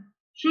 Zetia,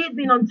 she had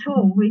been on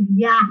tour with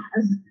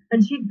Yaz,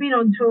 and she'd been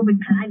on tour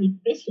with Clyde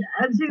Fisher.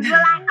 And she was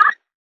like,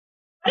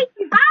 hey,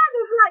 you band? I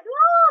was like,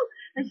 oh!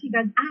 And she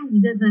goes,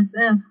 Angie, there's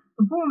a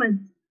performance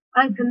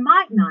open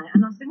mic night.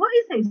 And I said, what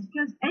is this? She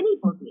goes,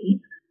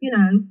 anybody,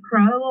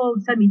 pro or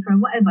semi-pro,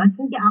 whatever,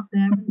 can get up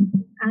there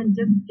and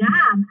just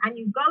jam. And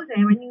you go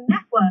there and you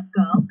network,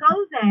 girl.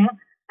 Go there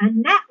and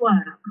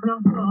network. And I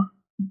thought,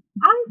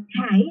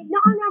 okay,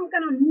 not only am I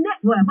going to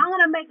network, I'm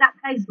going to make that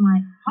place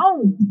my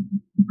home.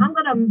 I'm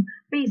going to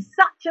be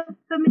such a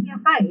familiar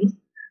face.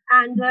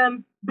 And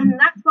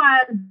that's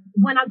why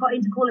when I got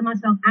into calling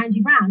myself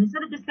Angie Brown,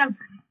 instead of just going,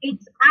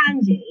 it's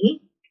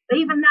Angie,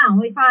 even now,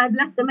 if I had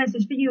left a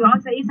message for you,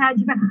 I'd say it's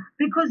Angie Brown.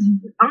 Because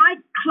I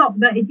clocked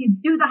that if you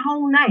do the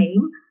whole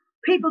name,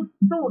 people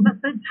thought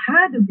that they'd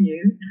heard of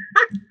you.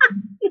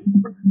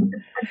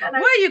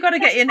 Well, you've got to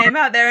get your name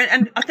out there.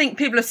 And I think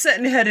people have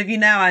certainly heard of you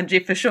now, Angie,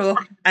 for sure.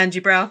 Angie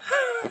Brown.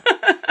 It's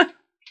like,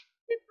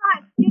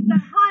 you go,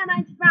 hi, I'm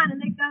Angie Brown.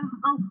 And they go,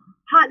 oh,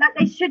 hi. Like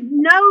they should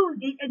know.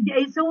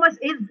 It's almost,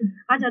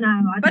 I don't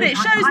know. But it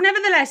shows,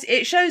 nevertheless,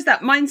 it shows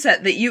that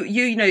mindset that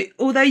you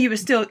although you were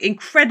still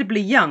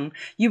incredibly young,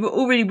 you were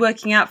already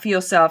working out for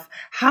yourself,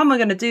 how am I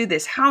going to do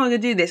this? How am I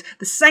going to do this?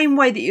 The same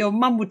way that your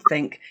mum would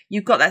think.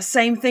 You've got that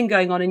same thing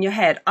going on in your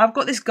head. I've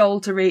got this goal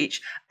to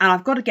reach and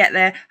I've got to get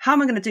there. How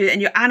am I going to do it?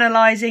 And you're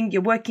analysing,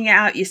 you're working it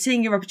out, you're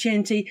seeing your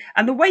opportunity.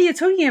 And the way you're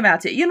talking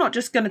about it, you're not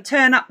just going to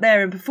turn up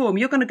there and perform.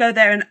 You're going to go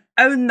there and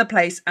own the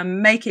place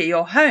and make it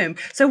your home.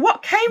 So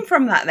what came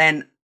from that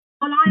then?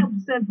 Well, I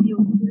observed the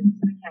audience,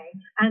 okay,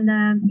 and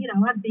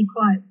I'd be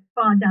quite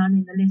far down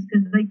in the list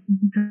because they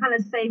kind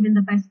of saving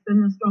the best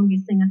and the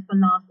strongest singers for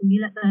last, and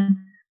you let the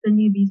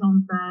newbies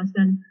on first,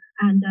 and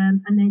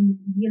then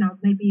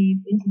maybe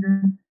into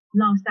the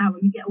last hour.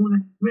 You get all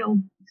the real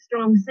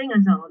strong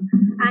singers on,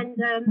 and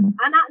then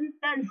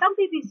some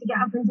people used to get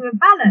up and do a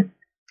ballad.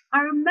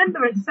 I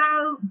remember it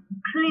so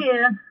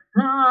clear.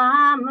 Oh,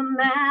 I'm a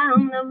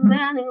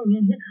man who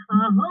is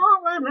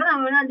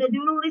they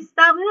do all this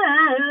stuff.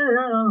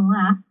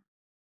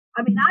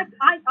 I mean,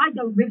 I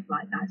don't riff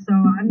like that, so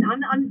I'm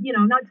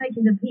not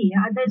taking the pee.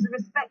 There's a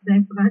respect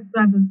there for that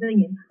type of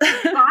singing.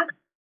 But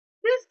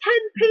there's 10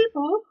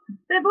 people.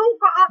 They've all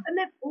got up and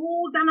they've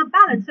all done a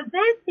ballad, so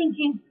they're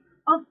thinking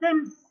of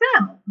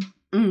themselves.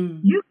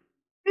 You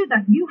do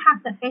that. You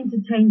have to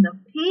entertain the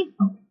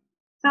people.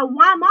 So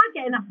why am I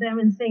getting up there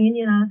and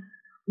singing?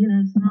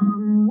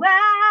 Somewhere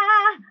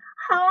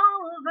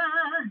over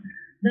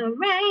the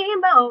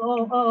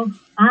rainbow,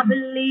 I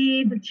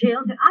believe the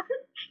children. I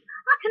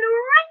can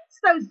arrange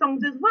those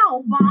songs as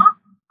well, but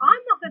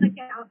I'm not going to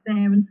get up there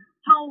and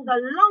hold the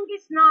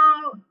longest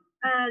note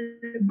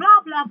and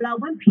blah, blah, blah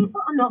when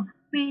people are not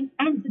being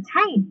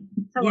entertained.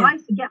 So I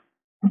used to get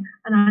up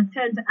and I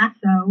turned to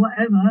Asha or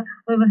whatever,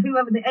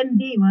 whoever the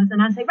MD was,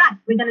 and I say, right,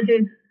 we're going to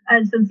do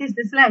some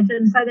Sister Sledge.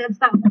 And so they'll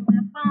start, everyone,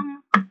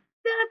 come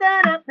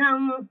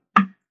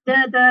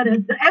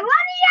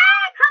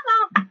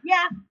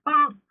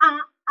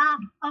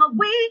on,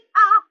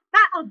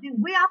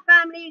 we are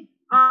family.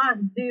 I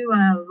do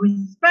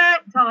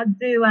respect. I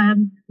do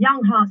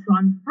Young Hearts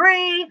Run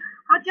Free.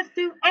 I just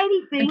do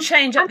anything. And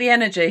change up the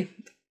energy.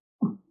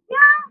 Yeah,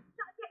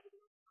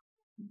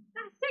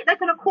 that's it. They're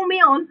going to call me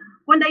on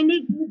when they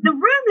need the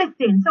room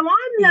lifting. So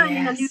I'm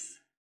learning a new,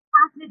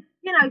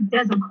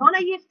 Des O'Connor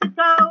used to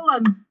go,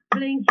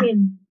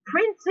 blinking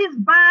Prince's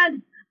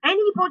band,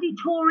 anybody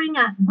touring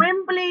at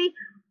Wembley,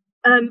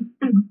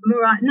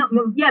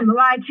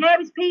 Mariah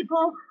Carey's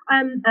people,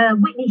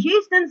 Whitney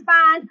Houston's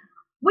band.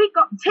 We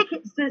got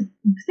tickets to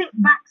sit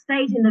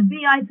backstage in the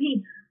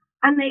VIP,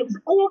 and it was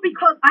all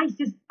because I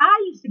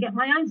used to get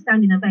my own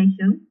standing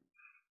ovation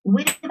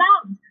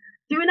without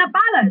doing a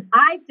ballad.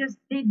 I just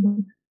did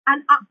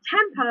an up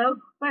tempo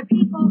where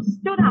people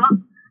stood up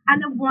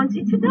and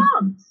wanted to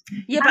dance.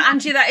 Yeah, but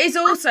Angie, that is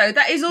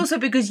also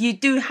because you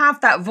do have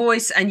that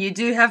voice and you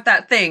do have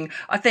that thing.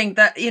 I think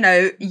that,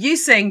 you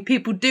sing,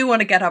 people do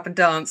want to get up and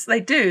dance. They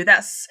do.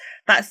 That's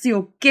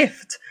your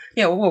gift.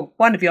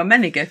 One of your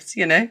many gifts,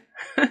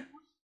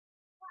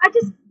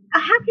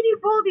 How can you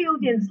bore the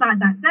audience like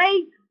that?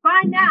 They,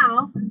 by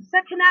now,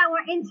 second hour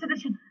into the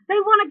show, they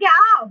want to get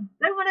out.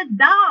 They want to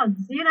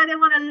dance. They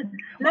want to.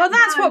 Well,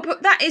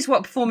 that is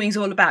what performing is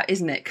all about,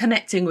 isn't it?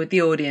 Connecting with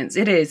the audience.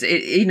 It is.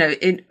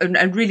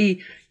 And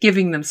really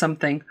giving them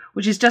something,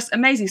 which is just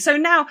amazing. So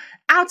now,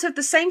 out of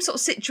the same sort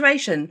of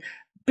situation,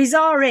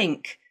 Bizzare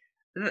Inc.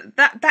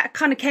 That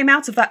kind of came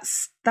out of that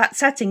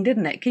setting,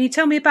 didn't it? Can you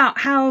tell me about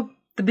how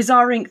the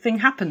Bizzare Inc. thing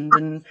happened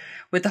and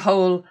with the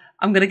whole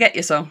 "I'm gonna get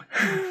you" song?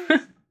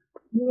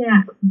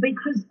 Yeah,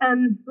 because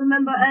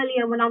remember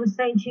earlier when I was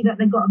saying to you that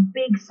they got a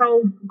big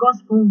soul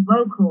gospel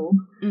vocal,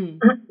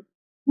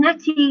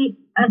 Nettie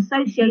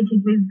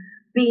associated with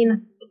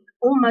being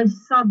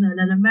almost Southern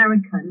and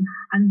American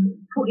and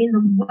putting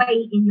the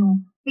weight in your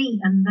feet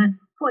and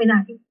putting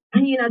that,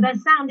 and their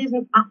sound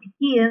isn't up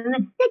here and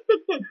then tick,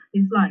 tick, tick.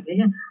 It's like,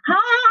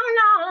 oh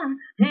no,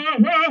 hey,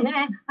 hey,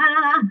 hey,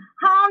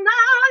 oh no,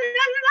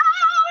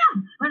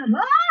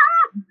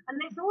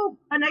 and it's all,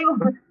 and they all.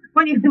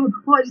 When you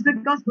watch the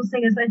gospel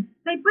singers,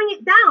 they bring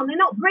it down. They're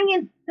not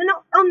looking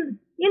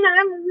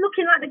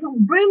like they've got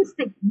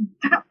broomstick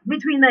tucked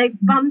between their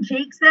bum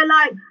cheeks. They're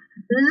like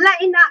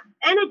letting that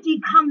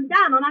energy come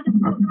down. And I just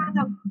thought to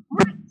myself,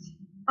 right,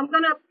 I'm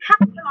going to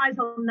capitalize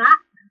on that.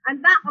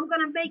 And that I'm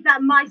going to make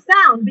that my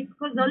sound,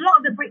 because a lot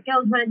of the Brit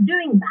girls weren't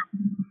doing that.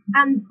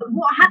 And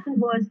what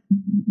happened was,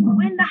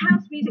 when the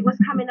house music was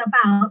coming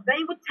about,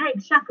 they would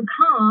take Shaka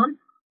Khan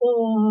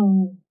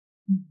or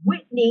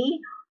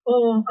Whitney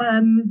or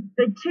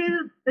the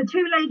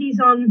two ladies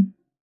on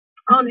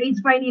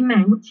It's Raining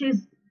Men, which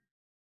is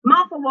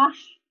Martha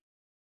Wash,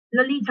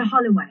 Lolita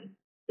Holloway.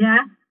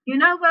 Yeah,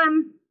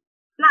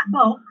 Black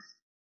Box,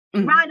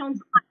 Ride on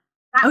Time.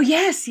 Oh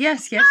yes. You, yeah.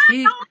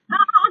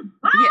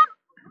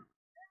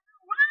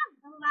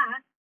 All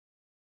that.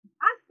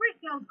 Us Brit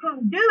girls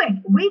couldn't do it.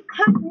 We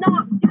could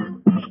not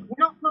do it.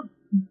 Not for,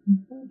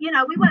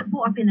 we weren't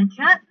brought up in a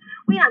church.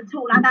 We don't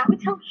talk like that. We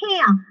talk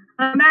here.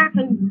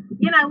 American,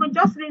 when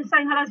Jocelyn's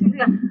saying hello to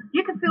you,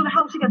 you can feel the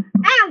whole, she goes,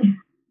 and,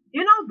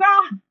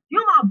 girl,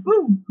 you're my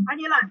boo. And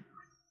you're like,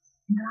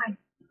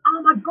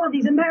 oh my God,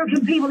 these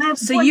American people.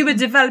 So you were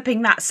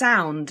developing that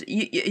sound,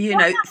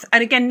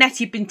 and again,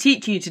 Nettie had been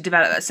teaching you to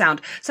develop that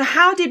sound. So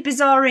how did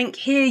Bizzare Inc.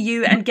 hear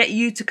you and get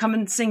you to come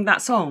and sing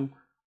that song?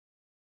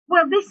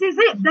 Well, this is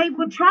it. They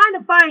were trying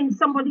to find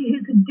somebody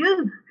who could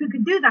do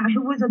that,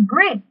 who was a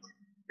Brit,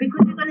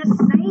 because you're going to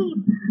save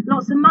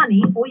lots of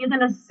money, or you're going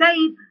to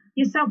save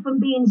yourself from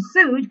being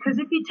sued. Because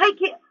if you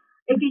take it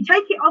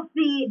off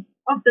the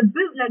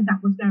bootleg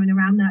that was going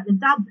around, the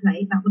dub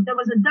plate, there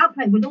was a dub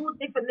plate with all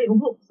different little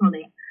hooks on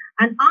it,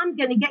 and I'm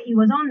gonna get you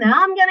was on there.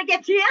 I'm gonna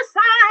get you, yes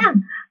I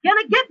am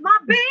gonna get my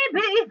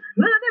baby,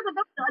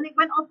 and it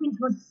went off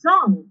into a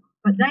song,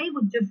 but they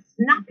would just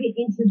snap it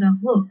into the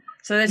hook.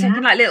 So they're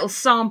taking like little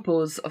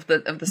samples of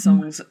the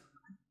songs.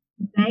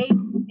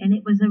 And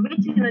it was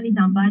originally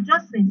done by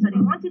Jocelyn, so they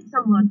wanted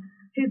someone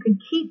who could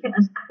keep it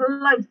as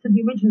close to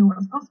the original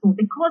as possible,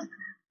 because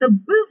the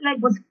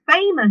bootleg was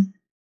famous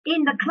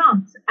in the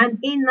clubs and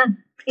in the.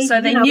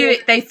 So they knew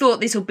it. They thought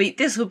this will be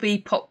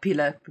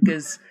popular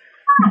because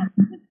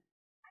everybody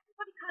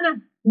kind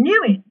of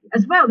knew it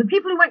as well. The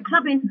people who went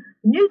clubbing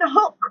knew the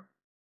hook,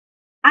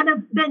 and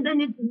then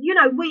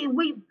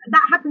we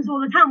that happens all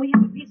the time. We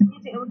have a piece of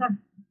music and we go,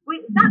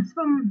 that's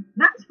from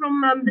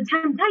the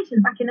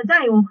Temptations back in the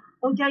day,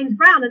 or James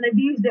Brown, and they've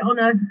used it on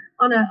a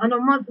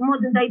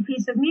modern day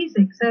piece of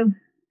music. So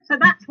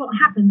that's what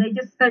happened. They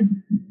just said,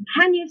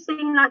 "Can you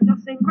sing like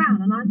Jocelyn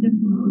Brown?" And I just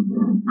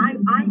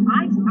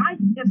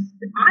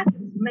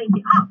made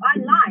it up. I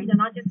lied,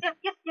 and I just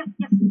yes,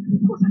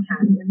 of course I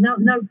can.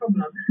 No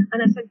problem.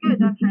 And I said,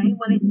 "Good, okay.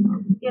 Well, it's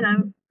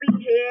be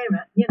here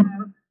at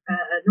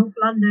North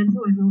London, it's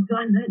always North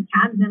London,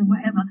 Camden,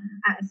 whatever,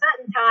 at a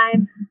certain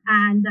time,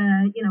 and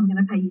we're going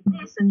to pay you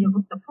this, and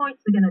the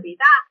points are going to be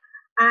that,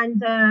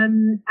 and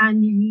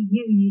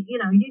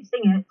you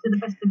sing it to the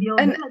best of your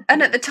ability."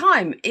 And at the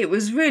time, it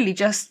was really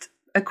just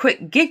a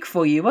quick gig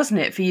for you, wasn't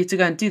it, for you to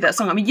go and do that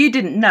song? I mean, you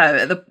didn't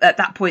know at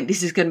that point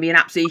this is going to be an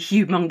absolutely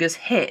humongous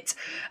hit.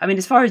 I mean,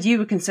 as far as you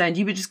were concerned,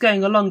 you were just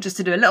going along just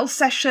to do a little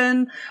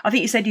session. I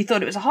think you said you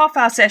thought it was a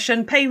half-hour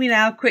session. Pay me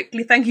now,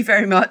 quickly, thank you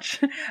very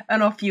much,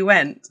 and off you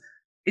went.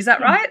 Is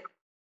that right?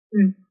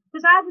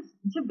 Because I was,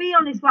 to be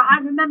honest, I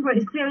remember it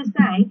as clear as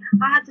day.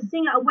 I had to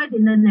sing at a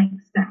wedding the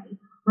next day,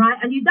 right?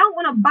 And you don't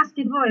want a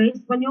busted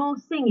voice when you're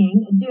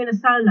singing and doing a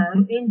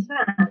solo in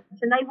church.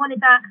 And they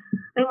wanted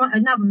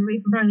another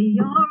refrain.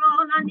 You're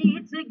all I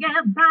need to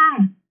get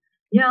by.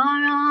 You're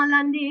all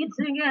I need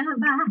to get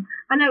by.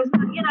 And it was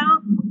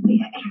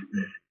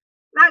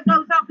that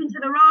goes up into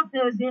the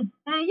rafters. You're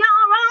all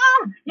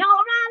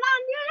I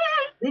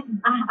need.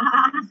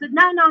 I said,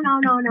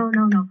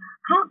 no.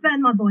 Can't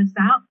burn my voice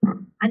out.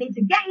 I need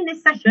to get in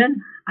this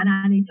session and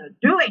I need to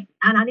do it.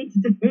 And I need to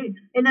do it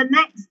in the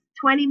next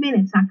 20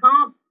 minutes. I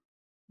can't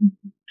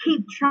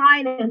keep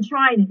trying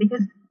it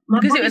because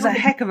it was a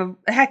heck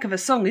of a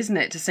song, isn't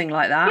it, to sing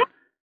like that?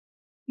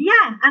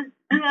 Yeah, and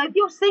if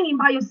you're singing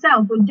by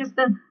yourself with just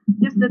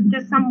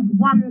some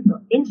one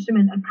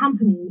instrument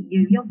accompanying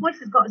you, your voice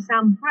has got to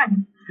sound fresh.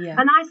 Yeah.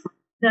 And I said to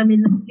them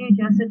in the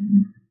studio, I said,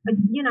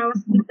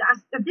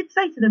 I did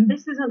say to them,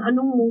 this isn't a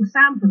normal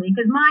sound for me,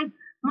 because my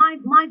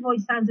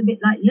voice sounds a bit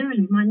like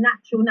Lulu, my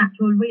natural,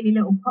 really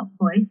little pop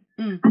voice.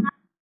 And I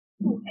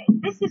thought,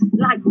 this is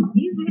like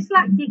it's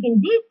like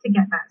digging deep to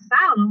get that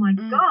sound. Oh my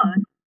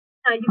God.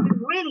 You can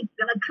really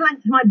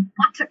clench my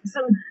buttocks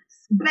and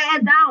bear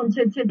down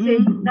to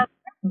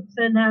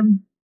and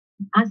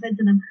I said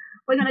to them,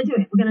 we're going to do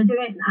it.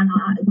 And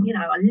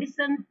I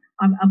listened.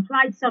 I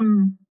applied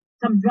some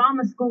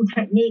drama school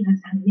technique and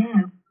said,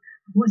 yeah,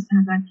 voice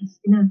sounds like it's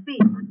in her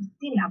feet. I just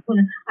seen it.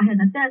 I had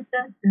a da.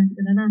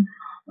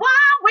 Why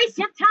waste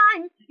your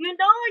time? You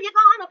know you're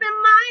gonna be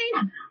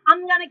mine.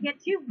 I'm gonna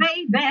get you,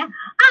 baby. I'm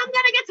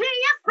gonna get to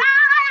your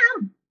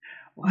side.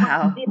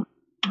 Wow.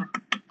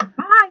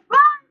 Bye.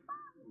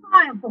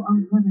 I thought,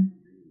 oh, brother.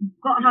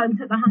 Got home,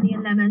 took the honey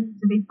and lemon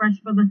to be fresh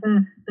for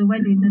the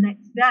wedding the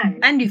next day.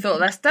 And you thought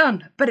that's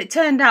done. But it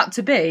turned out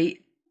to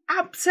be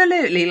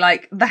absolutely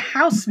like the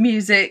house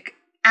music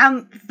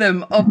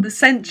anthem of the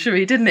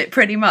century, didn't it,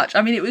 pretty much?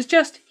 I mean, it was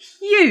just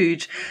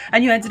huge.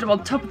 And you ended up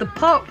on Top of the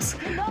Pops,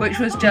 which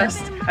was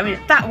just, I mean,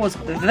 that was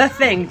the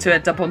thing to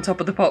end up on Top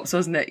of the Pops,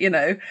 wasn't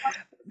it?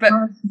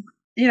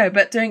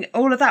 But doing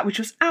all of that, which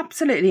was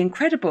absolutely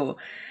incredible.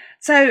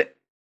 So,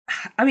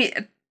 I mean,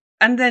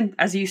 and then,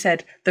 as you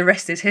said, the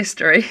rest is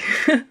history.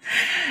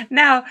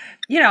 Now,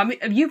 I mean,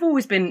 you've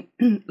always been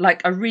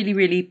like a really,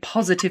 really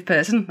positive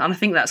person. And I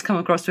think that's come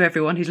across to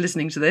everyone who's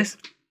listening to this.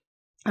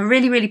 A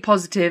really, really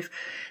positive,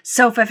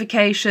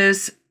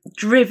 self-efficacious,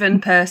 driven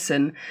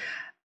person.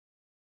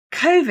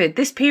 COVID,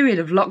 this period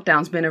of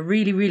lockdown's been a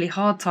really, really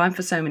hard time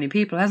for so many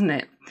people, hasn't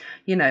it?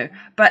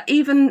 But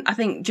even, I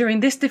think,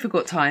 during this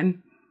difficult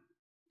time,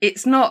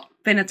 it's not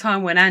been a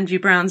time when Angie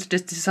Brown's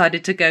just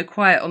decided to go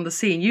quiet on the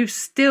scene. You've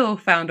still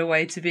found a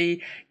way to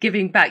be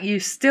giving back.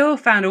 You've still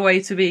found a way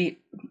to be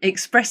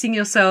expressing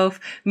yourself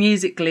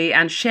musically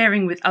and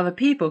sharing with other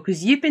people,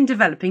 because you've been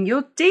developing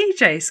your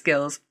DJ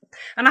skills.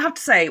 And I have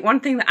to say, one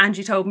thing that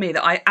Angie told me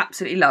that I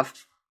absolutely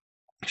love,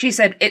 she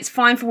said it's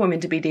fine for women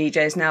to be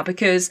DJs now,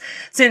 because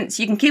since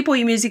you can keep all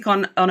your music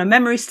on a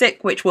memory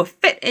stick, which will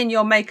fit in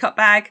your makeup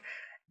bag,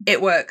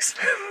 it works.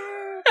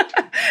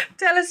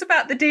 Tell us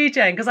about the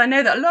DJing, because I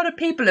know that a lot of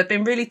people have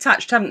been really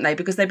touched, haven't they?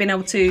 Because they've been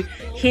able to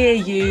hear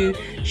you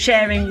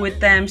sharing with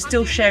them,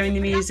 still sharing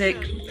the music,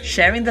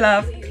 sharing the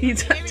love. Can you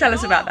tell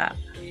us about that?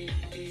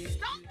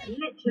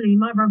 Literally,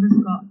 my brother's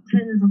got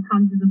tens of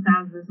hundreds of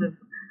thousands of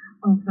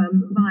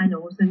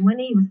vinyls, and when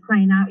he was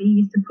playing out, he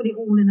used to put it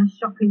all in a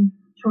shopping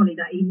trolley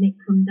that he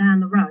nicked from down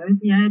the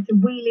road, to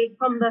wheel it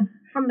from the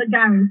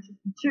garage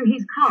to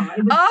his car.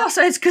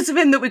 So it's because of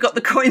him that we got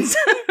the coins.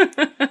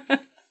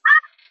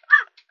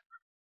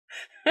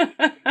 And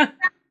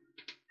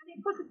he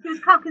push it to his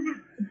car because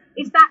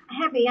it's that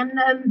heavy. And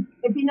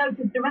if you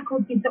notice, the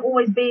record used to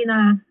always be in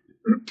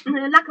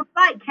like a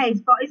flight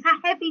case, but it's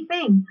a heavy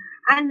thing.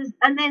 And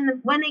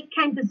then when it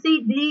came to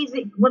CDs,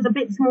 it was a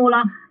bit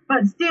smaller,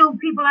 but still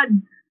people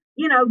had,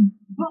 you know,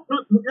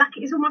 like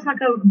it's almost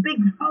like a big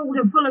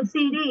folder full of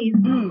CDs.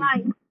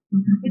 Like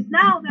it's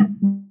now that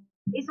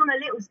it's on a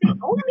little stick.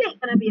 Ultimately, it's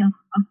going to be a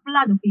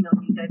flood of female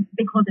DJs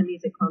because the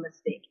music on a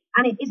stick,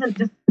 and it isn't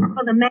just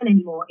for the men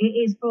anymore. It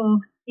is for,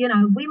 you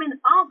know, women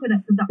are good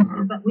at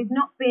production, but we've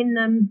not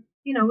been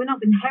you know, we're not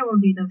been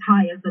heralded as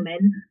high as the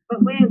men, but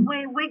we're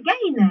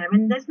getting there,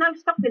 and there's no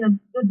stopping a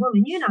good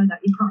woman. You know that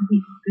you can't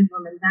keep a good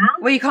woman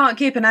down. Well, you can't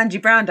keep an Angie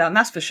Brown down,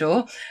 that's for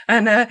sure.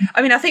 And I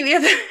mean, I think the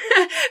other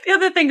the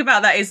other thing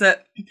about that is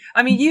that,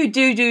 I mean, you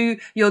do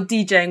your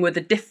DJing with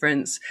a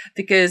difference,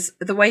 because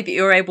the way that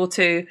you're able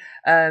to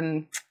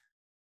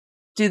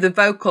do the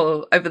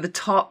vocal over the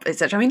top,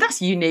 etc. I mean,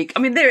 that's unique. I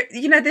mean, there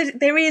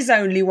is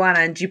only one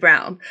Angie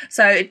Brown,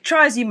 so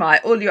try as you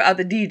might, all your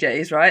other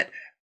DJs, right?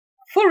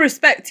 Full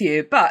respect to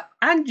you, but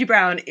Angie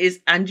Brown is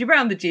Angie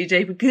Brown, the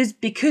DJ,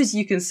 because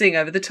you can sing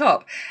over the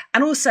top.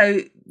 And also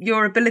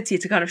your ability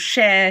to kind of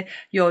share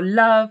your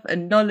love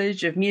and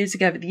knowledge of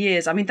music over the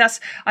years. I mean,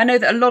 I know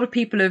that a lot of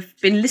people have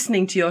been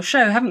listening to your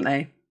show, haven't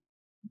they?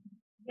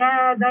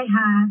 Yeah, they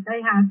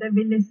have. They've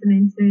been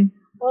listening to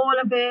all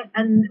of it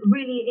and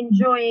really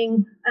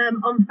enjoying,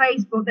 on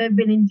Facebook, they've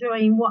been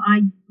enjoying what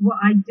I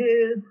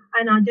do.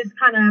 And I just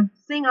kind of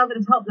sing over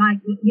the top, like,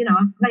 you know,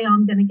 I play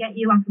I'm Gonna Get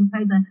You, I can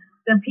play the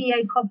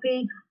PA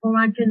copy, or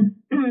I can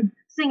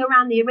sing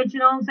around the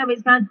original. So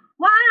it's going,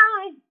 why,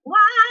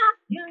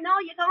 you know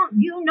you got,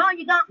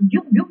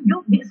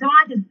 you. So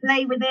I just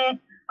play with it.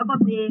 I've got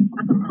the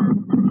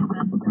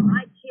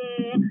mic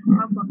here,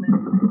 I've got the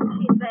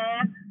kit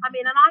there. I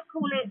mean, and I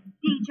call it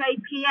DJ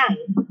PA.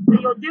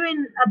 So you're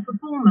doing a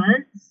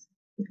performance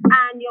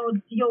and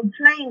you're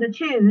playing the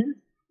tunes,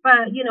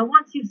 but you know,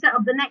 once you've set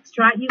up the next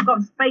track, you've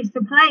got space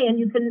to play and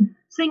you can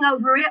sing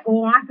over it,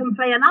 or I can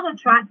play another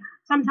track.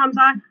 Sometimes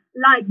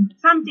like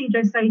some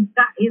DJs say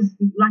that is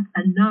like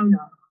a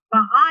no-no,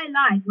 but I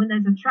like when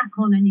there's a track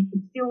on and you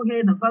can still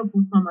hear the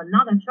vocals from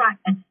another track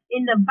and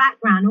in the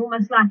background,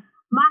 almost like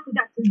Michael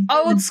Jackson.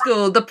 Old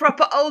school, the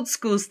proper old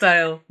school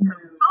style.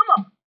 Come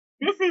on,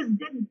 this is,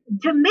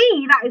 to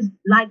me, that is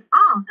like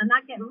art, and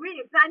I get really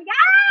excited.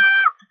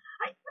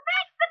 It's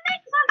the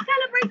mix, I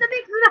celebrate the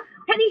mix.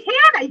 Can you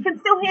hear that? You can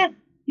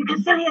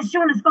still hear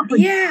Shauna Scofford.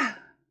 Yeah.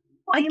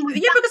 Because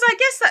I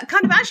guess that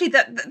kind of actually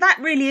that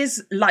really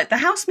is like the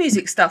house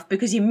music stuff,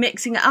 because you're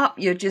mixing it up.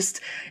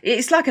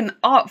 It's like an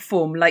art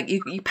form, like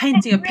you're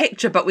painting a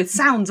picture, but with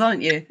sounds,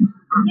 aren't you?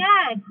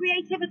 Yeah,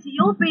 creativity.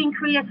 You're being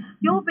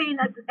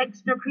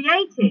extra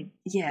creative.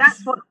 Yes.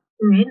 That's what I'm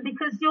doing,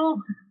 because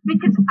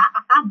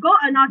I've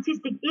got an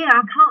artistic ear.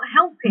 I can't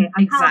help it.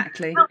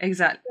 Exactly.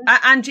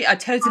 Angie, I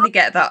totally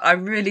get that. I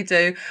really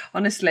do,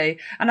 honestly.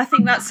 And I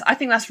think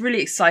that's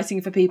really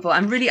exciting for people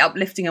and really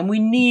uplifting. And we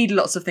need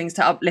lots of things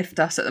to uplift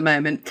us at the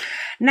moment.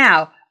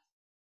 Now,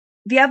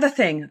 the other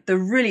thing, the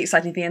really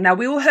exciting thing, and now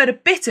we all heard a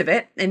bit of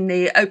it in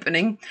the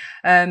opening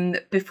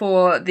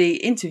before the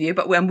interview,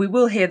 but when we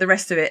will hear the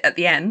rest of it at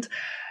the end.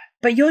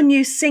 But your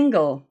new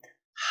single,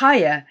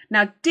 Higher.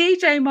 Now,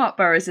 DJ Mark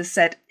Burrows has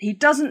said he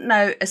doesn't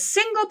know a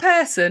single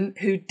person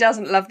who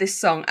doesn't love this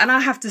song. And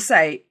I have to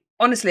say,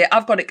 honestly,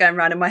 I've got it going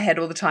around in my head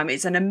all the time.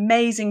 It's an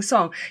amazing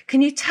song.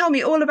 Can you tell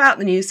me all about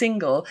the new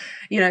single?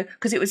 You know,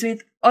 because it was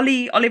with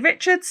Ollie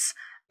Richards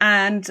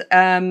and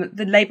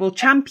the label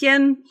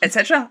Champion,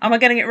 etc. Am I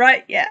getting it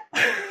right? Yeah.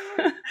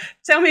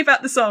 Tell me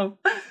about the song.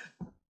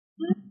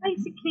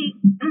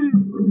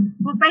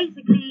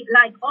 Basically,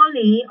 like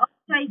Ollie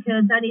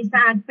Jacobs and his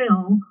dad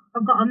Phil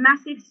have got a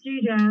massive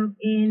studio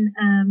in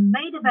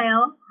Maida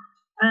Vale,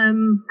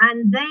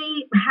 and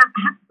they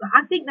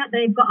I think that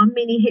they've got a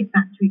mini hit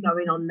factory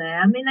going on there.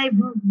 I mean, they've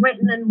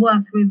written and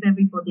worked with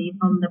everybody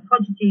from the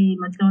Prodigy,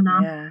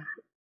 Madonna,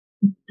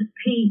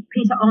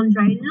 Peter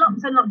Andre,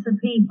 lots and lots of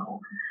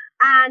people.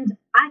 And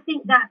I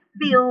think that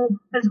Phil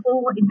has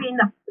always been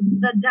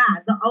the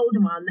dad, the older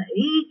one.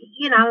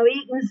 He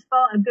can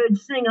spot a good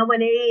singer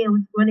when he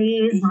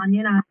is one.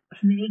 You know,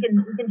 he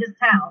can just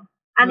tell.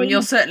 And well,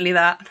 you're certainly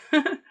that.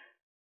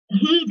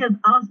 He just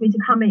asked me to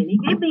come in. He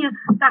gave me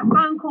that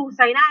phone call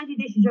saying, Angie,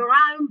 this is your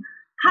home.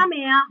 Come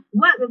here,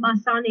 work with my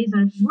son. He's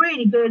a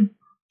really good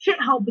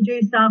shithole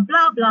producer,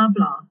 blah, blah,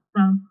 blah.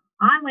 So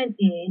I went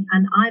in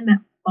and I met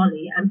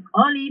Ollie, and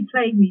Ollie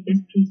played me this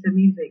piece of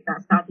music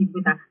that started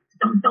with a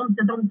dum dum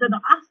dum dum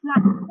dum. I was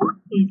like, what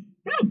is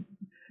this?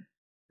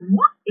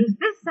 What is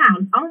this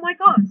sound? Oh my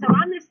God. So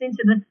I'm listening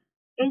to the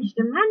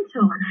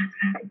instrumental and I was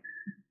like,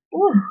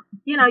 oh,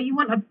 you know, you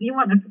want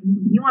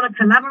to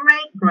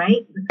collaborate?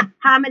 Great.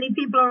 How many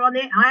people are on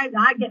it?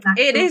 I get that.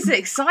 It is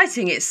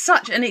exciting. It's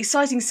such an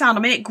exciting sound.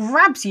 I mean, it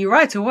grabs you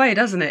right away,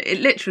 doesn't it? It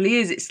literally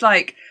is. It's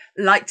like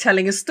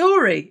telling a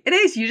story. It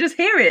is. You just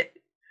hear it.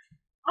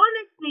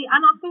 Honestly,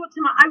 and I thought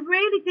to myself, I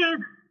really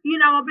do. You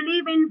know, I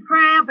believe in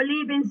prayer, I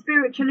believe in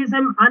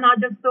spiritualism, and I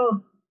just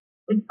thought,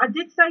 I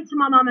did say to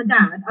my mum and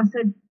dad, I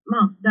said,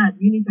 Mum, Dad,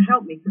 you need to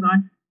help me, because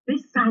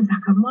this sounds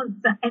like a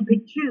monster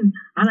epic tune,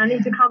 and I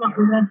need to come up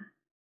with a,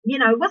 you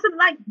know, it wasn't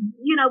like,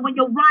 you know, when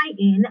you're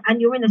writing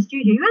and you're in a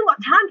studio, you ain't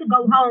got time to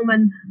go home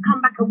and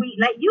come back a week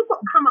late. You've got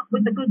to come up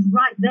with the goods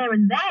right there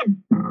and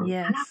then.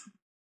 Yes.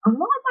 And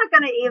what am I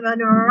going to even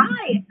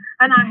write?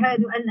 And I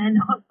heard, and then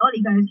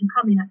Ollie goes, you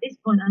come in at this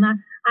point, and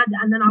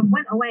then I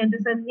went away and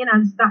just, you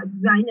know, started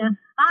writing,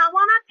 I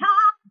want to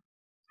talk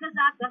because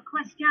I've got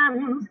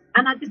questions.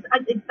 And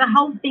the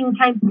whole thing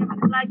came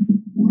together like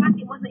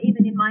it wasn't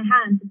even in my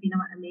hands, if you know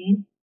what I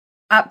mean.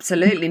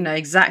 Absolutely know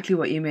exactly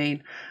what you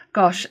mean.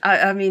 Gosh,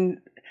 I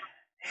mean,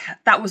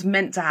 that was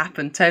meant to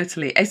happen.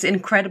 Totally. It's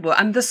incredible.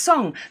 And the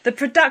song, the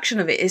production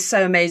of it is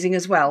so amazing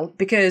as well,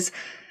 because,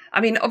 I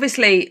mean,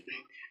 obviously,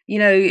 you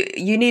know,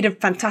 you need a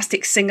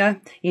fantastic singer,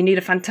 you need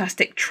a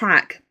fantastic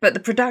track, but the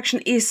production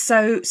is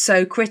so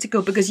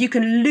critical, because you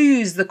can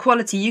lose the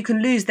quality, you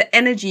can lose the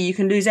energy, you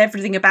can lose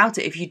everything about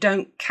it if you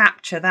don't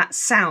capture that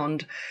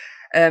sound,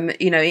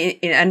 you know,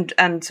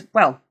 and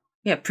well,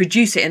 yeah,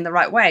 produce it in the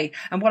right way.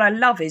 And what I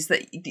love is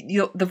that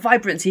the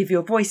vibrancy of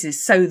your voice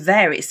is so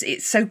there.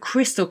 It's so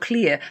crystal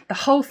clear. The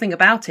whole thing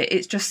about it,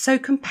 it's just so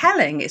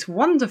compelling. It's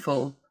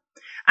wonderful.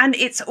 And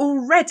it's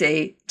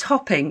already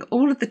topping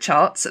all of the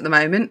charts at the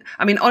moment.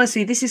 I mean,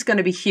 honestly, this is going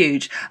to be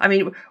huge. I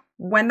mean,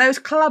 when those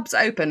clubs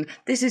open,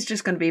 this is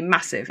just going to be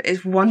massive.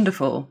 It's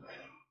wonderful.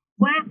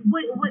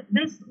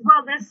 There's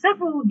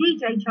several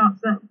DJ charts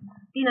that,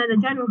 you know,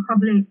 the general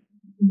public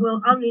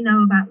will only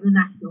know about the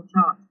national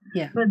charts.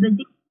 Yeah. But the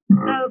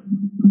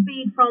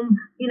feed from,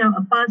 you know,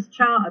 a buzz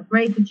chart, a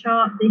breaker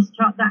chart, this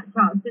chart, that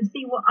chart, to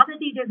see what other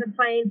DJs are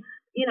playing,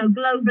 you know,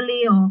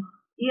 globally, or,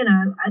 you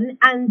know,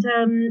 and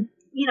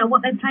you know,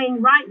 what they're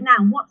playing right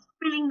now, what's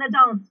filling the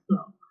dance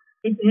floor.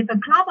 If a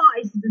club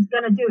artist is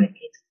going to do it,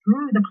 it's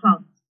through the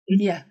clubs.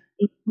 It's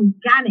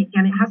organic,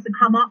 and it has to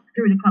come up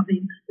through the clubs.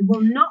 It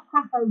will not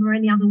cross over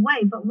any other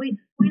way. But we're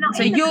not.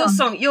 So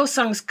your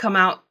songs come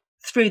out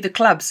through the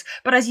clubs.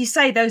 But as you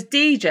say, those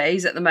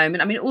DJs at the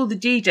moment, I mean, all the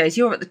DJs,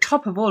 you're at the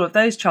top of all of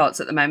those charts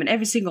at the moment,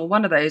 every single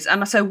one of those.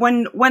 And so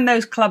when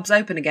those clubs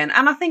open again,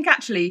 and I think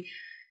actually,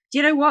 do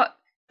you know what?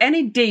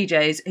 Any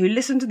DJs who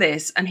listen to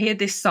this and hear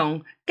this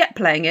song, get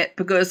playing it,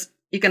 because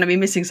you're going to be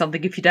missing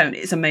something if you don't.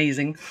 It's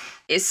amazing.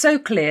 It's so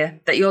clear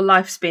that your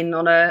life's been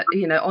on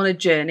a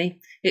journey.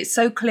 It's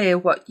so clear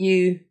what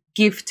you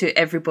give to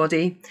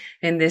everybody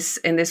in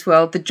this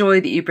world, the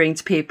joy that you bring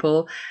to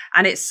people.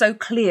 And it's so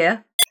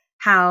clear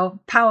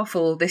how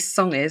powerful this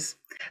song is,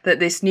 that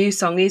this new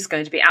song is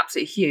going to be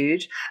absolutely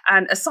huge.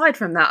 And aside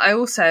from that,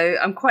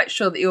 I'm quite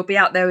sure that you'll be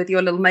out there with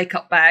your little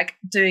makeup bag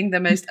doing the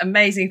most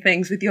amazing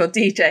things with your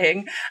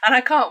DJing. And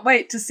I can't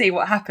wait to see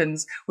what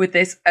happens with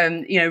this,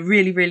 you know,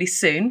 really, really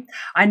soon.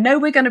 I know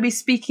we're going to be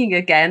speaking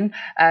again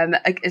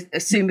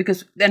soon,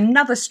 because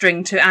another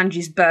string to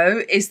Angie's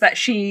bow is that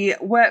she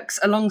works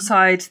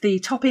alongside the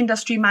top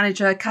industry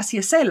manager,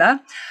 Cassia Saylor,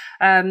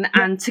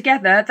 and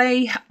together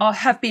they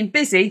have been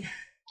busy,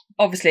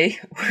 obviously,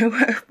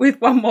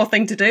 with one more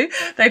thing to do.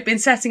 They've been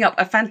setting up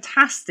a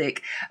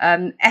fantastic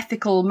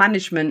ethical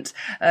management,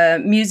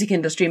 music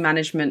industry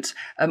management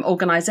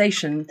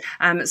organisation.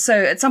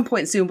 So at some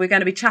point soon, we're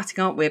going to be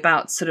chatting, aren't we,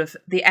 about sort of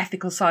the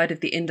ethical side of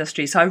the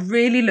industry. So I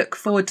really look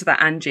forward to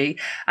that, Angie.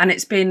 And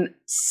it's been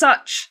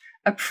such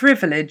a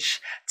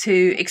privilege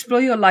to explore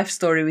your life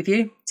story with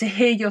you, to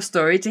hear your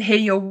story, to hear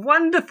your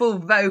wonderful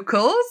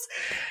vocals.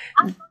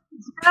 I have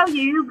to tell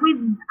you, with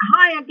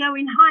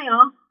going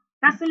higher,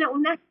 that's a little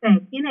nest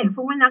egg, you know,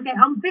 for when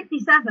I'm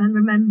 57,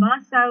 remember?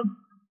 So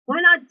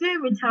when I do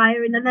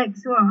retire in the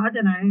next,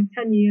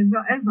 10 years,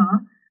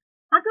 whatever,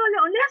 I got a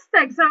little nest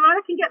egg so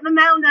I can get the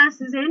male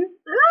nurses in.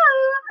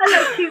 Ooh,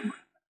 hello, cute.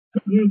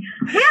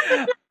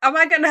 Am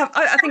I going to have,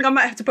 I think I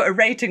might have to put a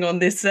rating on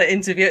this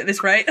interview at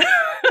this rate.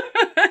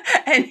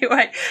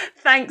 Anyway,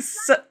 thanks.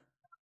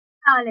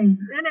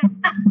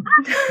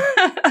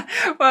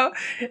 Well,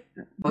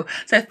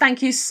 so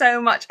thank you so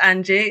much,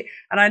 Angie,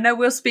 and I know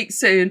we'll speak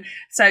soon,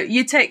 so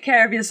you take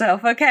care of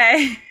yourself,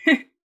 okay?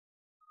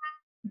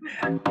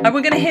 And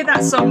we're going to hear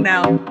that song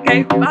now.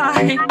 Okay,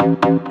 bye.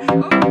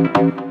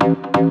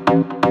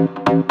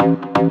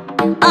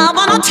 I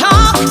want to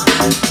talk,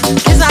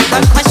 'cause I've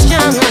got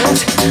questions.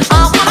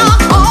 I want to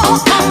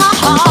open my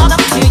heart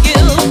up to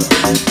you.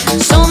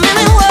 So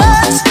many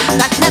words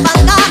that never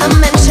gotta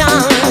mention.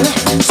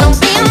 So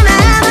be a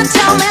man and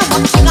tell me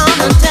what you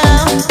gonna do.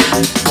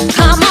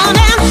 Come on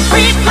and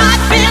breathe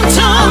life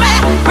into me.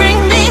 Bring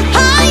me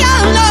higher,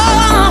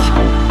 love.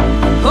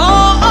 Oh,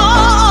 oh,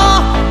 oh.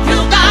 You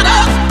gotta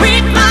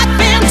breathe life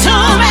into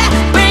me.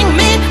 Bring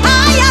me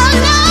higher,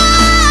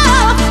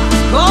 love.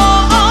 Oh,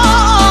 oh,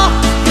 oh.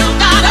 You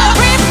gotta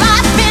breathe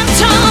life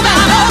into me.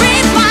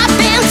 Breathe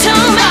life into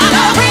me.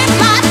 Breathe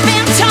life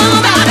into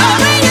me.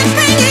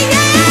 Bring it,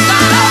 yeah.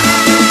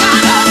 You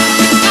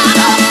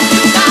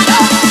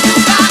gotta.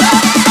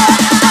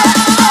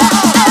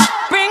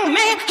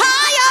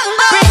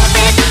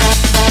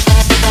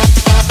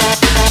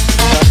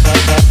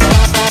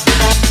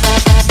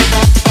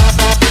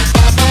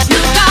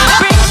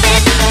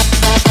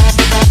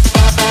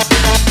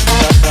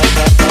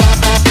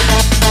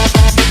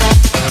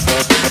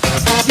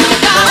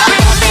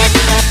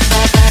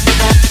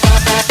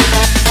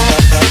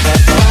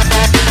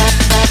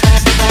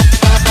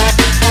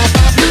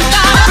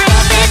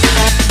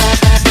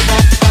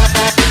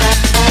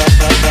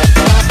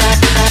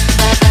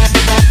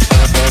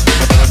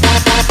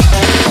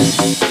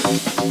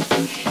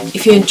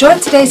 If you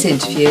enjoyed today's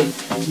interview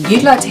and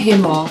you'd like to hear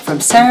more from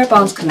Sarah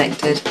Barnes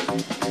Connected,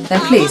 then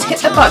please hit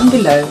the button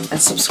below and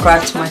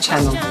subscribe to my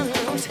channel.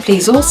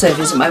 Please also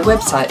visit my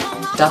website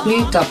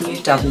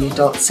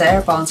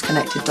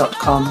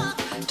www.sarahbarnesconnected.com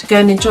to go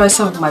and enjoy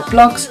some of my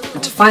blogs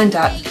and to find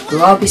out who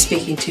I'll be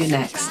speaking to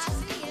next.